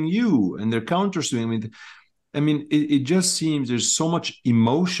are suing you and they're countersuing. It just seems there's so much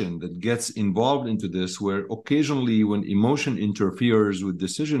emotion that gets involved into this, where occasionally when emotion interferes with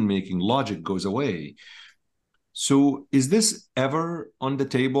decision-making, logic goes away. So is this ever on the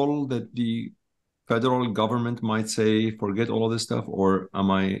table that the federal government might say, forget all of this stuff, or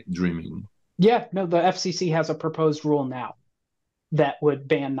am I dreaming? Yeah, no, the FCC has a proposed rule now that would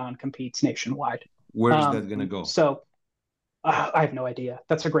ban non-competes nationwide. Where's that going to go? So I have no idea.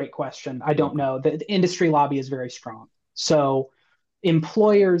 That's a great question. I don't know. The industry lobby is very strong. So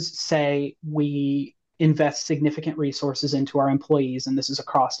employers say we invest significant resources into our employees, and this is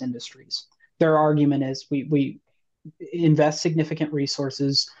across industries. Their argument is we invest significant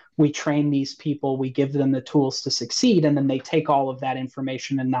resources, we train these people, we give them the tools to succeed, and then they take all of that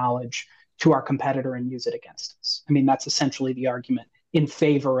information and knowledge to our competitor and use it against us. I mean, that's essentially the argument in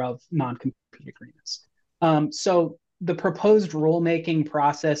favor of non-compete agreements. So the proposed rulemaking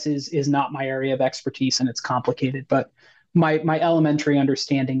process is not my area of expertise, and it's complicated, but my elementary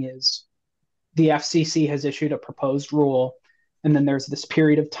understanding is the FCC has issued a proposed rule, and then there's this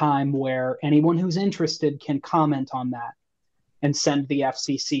period of time where anyone who's interested can comment on that and send the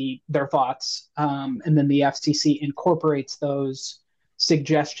FCC their thoughts. And then the FCC incorporates those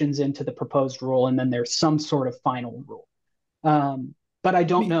suggestions into the proposed rule, and then there's some sort of final rule. But I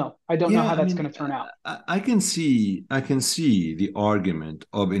don't know. I don't know how that's going to turn out. I can see the argument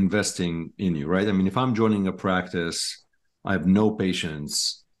of investing in you, right? I mean, if I'm joining a practice, I have no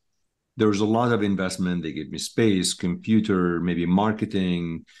patience. There's a lot of investment. They give me space, computer, maybe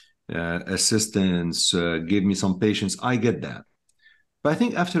marketing, assistance, give me some patience. I get that. But I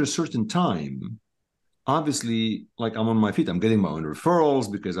think after a certain time, obviously, like I'm on my feet, I'm getting my own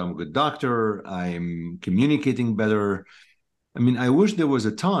referrals because I'm a good doctor. I'm communicating better. I mean, I wish there was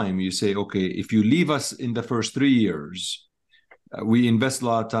a time you say, okay, if you leave us in the first 3 years, we invest a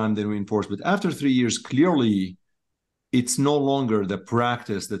lot of time, then we enforce. But after 3 years, clearly, it's no longer the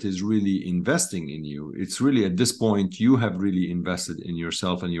practice that is really investing in you. It's really at this point, you have really invested in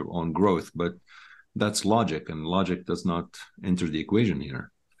yourself and your own growth. But that's logic, and logic does not enter the equation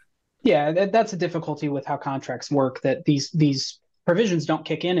here. Yeah, that's a difficulty with how contracts work, that these provisions don't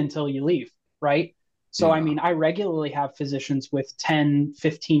kick in until you leave, right? So, yeah. I mean, I regularly have physicians with 10,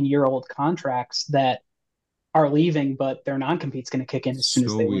 15-year-old contracts that are leaving, but their non-compete's going to kick in as soon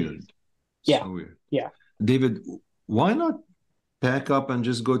as they leave. Yeah. So weird. Yeah. David, why not pack up and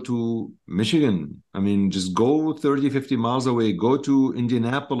just go to Michigan? I mean, just go 30, 50 miles away, go to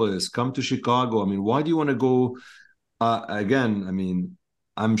Indianapolis, come to Chicago. I mean, why do you want to go? Again, I mean,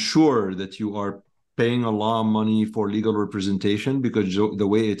 I'm sure that you are paying a lot of money for legal representation because the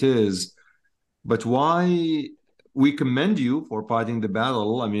way it is. But why? We commend you for fighting the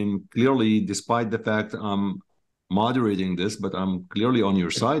battle. I mean, clearly, despite the fact I'm moderating this, but I'm clearly on your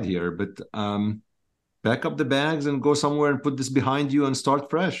side here. But pack up the bags and go somewhere and put this behind you and start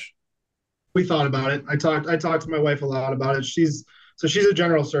fresh. We thought about it. I talked to my wife a lot about it. She's a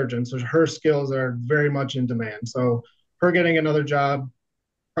general surgeon, so her skills are very much in demand. So her getting another job,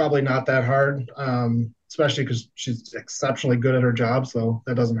 probably not that hard, especially because she's exceptionally good at her job, so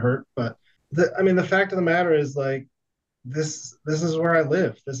that doesn't hurt. But the fact of the matter is, like, this is where I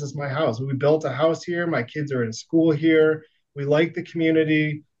live. This is my house. We built a house here. My kids are in school here. We like the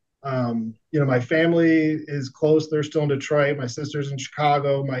community. My family is close. They're still in Detroit. My sister's in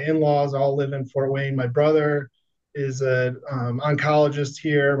Chicago. My in-laws all live in Fort Wayne. My brother is an oncologist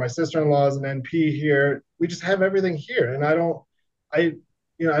here. My sister-in-law is an NP here. We just have everything here. And I don't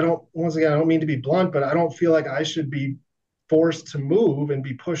mean to be blunt, but I don't feel like I should be forced to move and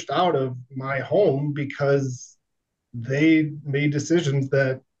be pushed out of my home because they made decisions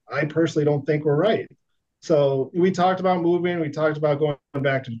that I personally don't think were right. So we talked about moving. We talked about going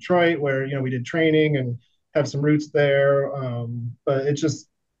back to Detroit, where we did training and have some roots there. But it just,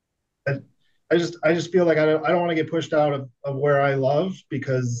 I just feel like I don't want to get pushed out of where I love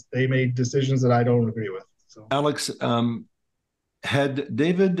because they made decisions that I don't agree with. So Alex, had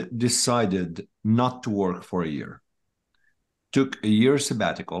David decided not to work for a year, took a year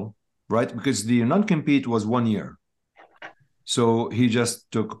sabbatical, right? Because the non-compete was 1 year. So he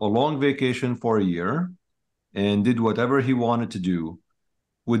just took a long vacation for a year and did whatever he wanted to do.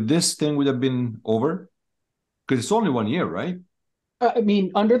 Would this thing would have been over? Because it's only 1 year, right? I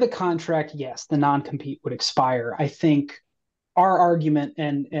mean, under the contract, yes, the non-compete would expire. I think our argument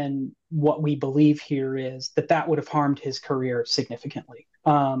and what we believe here is that that would have harmed his career significantly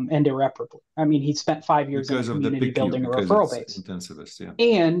and irreparably. I mean, he spent 5 years in a Because of the community PICU, building a because referral it's base, intensivist, yeah.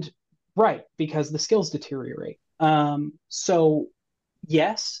 and right because the skills deteriorate. So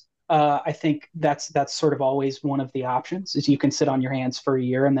yes, I think that's sort of always one of the options is you can sit on your hands for a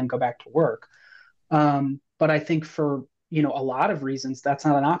year and then go back to work. But I think for a lot of reasons that's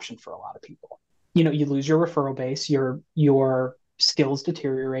not an option for a lot of people. You lose your referral base, your skills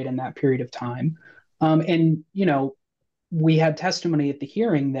deteriorate in that period of time, and we had testimony at the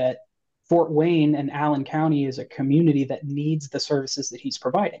hearing that Fort Wayne and Allen County is a community that needs the services that he's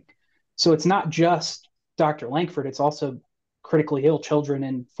providing. So it's not just Dr. Lankford; it's also critically ill children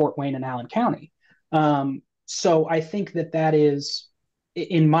in Fort Wayne and Allen County. So I think that is,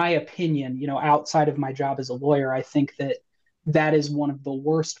 in my opinion, outside of my job as a lawyer, I think that is one of the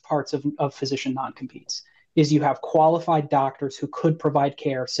worst parts of physician non-competes is you have qualified doctors who could provide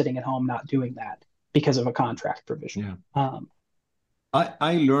care sitting at home not doing that because of a contract provision. Yeah.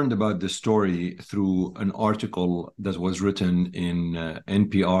 I learned about this story through an article that was written in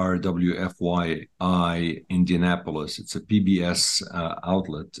NPR WFYI Indianapolis. It's a PBS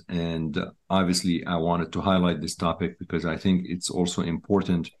outlet. And obviously, I wanted to highlight this topic because I think it's also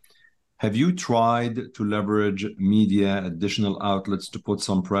important. Have you tried to leverage media, additional outlets to put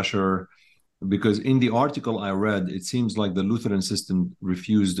some pressure? Because in the article I read, it seems like the Lutheran system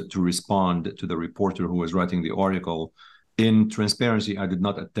refused to respond to the reporter who was writing the article. In transparency, I did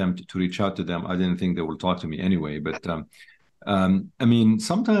not attempt to reach out to them. I didn't think they will talk to me anyway. But I mean,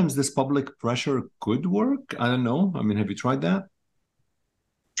 sometimes this public pressure could work. I don't know. I mean, have you tried that?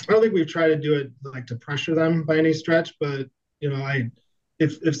 I don't think we've tried to do it like to pressure them by any stretch, but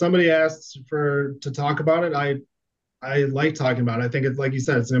if somebody asks to talk about it, I like talking about it. I think it's like you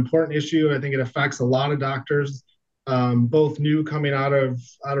said, it's an important issue. I think it affects a lot of doctors, both new coming out of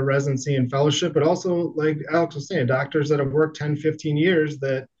residency and fellowship, but also like Alex was saying, doctors that have worked 10, 15 years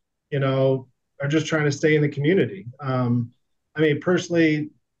that, are just trying to stay in the community. I mean, personally,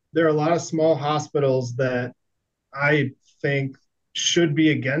 there are a lot of small hospitals that I think should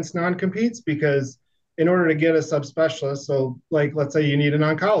be against non-competes because in order to get a subspecialist, so like let's say you need an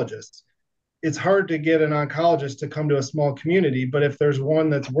oncologist, it's hard to get an oncologist to come to a small community, but if there's one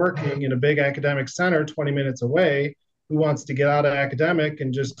that's working in a big academic center 20 minutes away who wants to get out of academic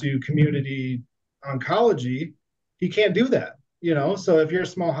and just do community oncology, he can't do that. So if you're a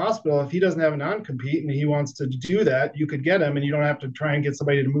small hospital, if he doesn't have a non-compete and he wants to do that, you could get him and you don't have to try and get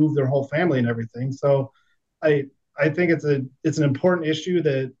somebody to move their whole family and everything. So I think it's an important issue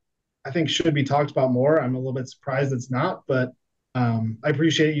that I think should be talked about more. I'm a little bit surprised it's not, but I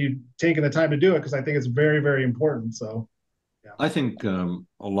appreciate you taking the time to do it because I think it's very, very important. So, yeah. I think a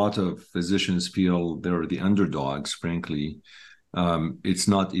lot of physicians feel they're the underdogs, frankly. It's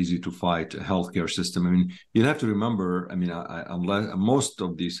not easy to fight a healthcare system. I mean, you have to remember, I mean, unless most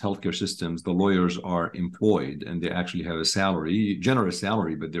of these healthcare systems, the lawyers are employed and they actually have a salary, generous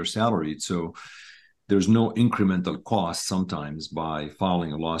salary, but they're salaried. So there's no incremental cost sometimes by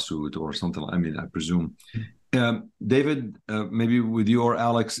filing a lawsuit or something. I mean, I presume. David, maybe with you or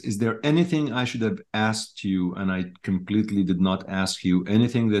Alex, is there anything I should have asked you and I completely did not ask you?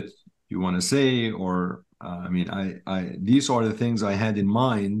 Anything that you want to say? Or, I mean, these are the things I had in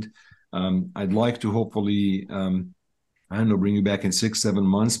mind. I'd like to hopefully, I don't know, bring you back in 6-7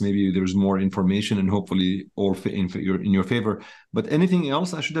 months. Maybe there's more information and hopefully all in your favor. But anything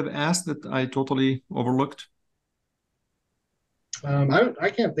else I should have asked that I totally overlooked? I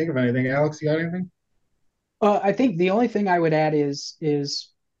can't think of anything. Alex, you got anything? I think the only thing I would add is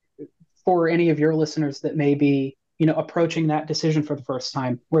for any of your listeners that may be, approaching that decision for the first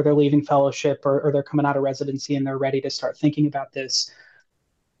time, where they're leaving fellowship or they're coming out of residency and they're ready to start thinking about this.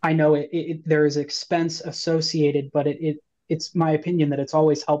 I know there is expense associated, but it's my opinion that it's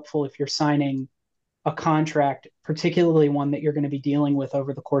always helpful if you're signing a contract, particularly one that you're going to be dealing with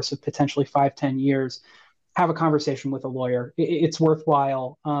over the course of potentially 5-10 years. Have a conversation with a lawyer. It's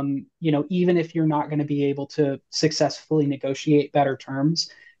worthwhile. Even if you're not going to be able to successfully negotiate better terms,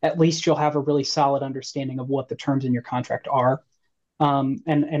 at least you'll have a really solid understanding of what the terms in your contract are.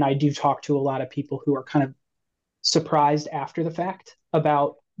 And I do talk to a lot of people who are kind of surprised after the fact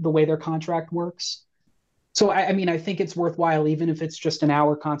about the way their contract works. So, I mean, I think it's worthwhile, even if it's just an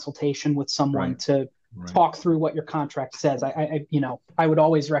hour consultation with someone to talk through what your contract says. I would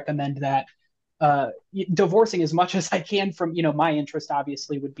always recommend that. Divorcing as much as I can from, my interest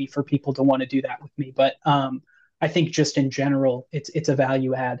obviously would be for people to want to do that with me. But I think just in general, it's a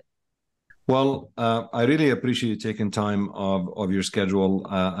value add. Well, I really appreciate you taking time of your schedule.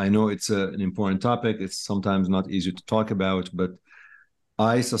 I know it's an important topic. It's sometimes not easy to talk about, but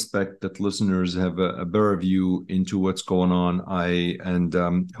I suspect that listeners have a better view into what's going on.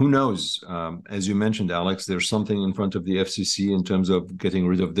 Who knows? As you mentioned, Alex, there's something in front of the FCC in terms of getting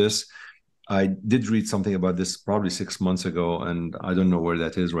rid of this. I did read something about this probably 6 months ago, and I don't know where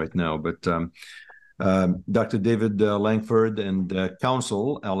that is right now. But Dr. David Lankford and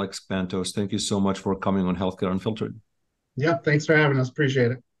counsel Alex Pantos, thank you so much for coming on Healthcare Unfiltered. Yeah, thanks for having us.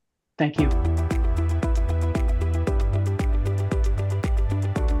 Appreciate it. Thank you.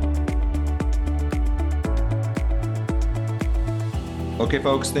 Okay,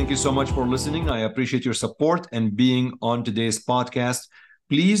 folks, thank you so much for listening. I appreciate your support and being on today's podcast.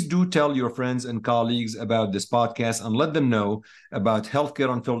 Please do tell your friends and colleagues about this podcast and let them know about Healthcare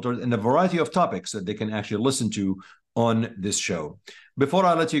Unfiltered and a variety of topics that they can actually listen to on this show. Before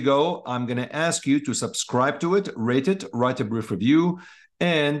I let you go, I'm going to ask you to subscribe to it, rate it, write a brief review,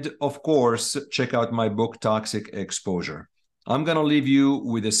 and of course, check out my book, Toxic Exposure. I'm going to leave you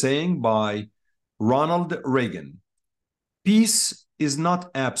with a saying by Ronald Reagan. Peace is not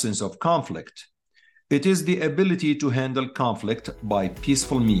absence of conflict. It is the ability to handle conflict by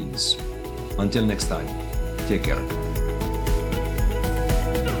peaceful means. Until next time, take care.